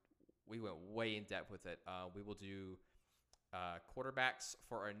we went way in depth with it. We will do quarterbacks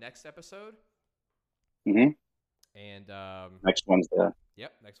for our next episode. Mm-hmm. And Next Wednesday.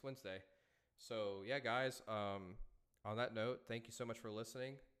 yep, next Wednesday. So yeah, guys. On that note, thank you so much for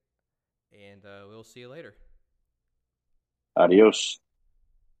listening, and we'll see you later. Adios.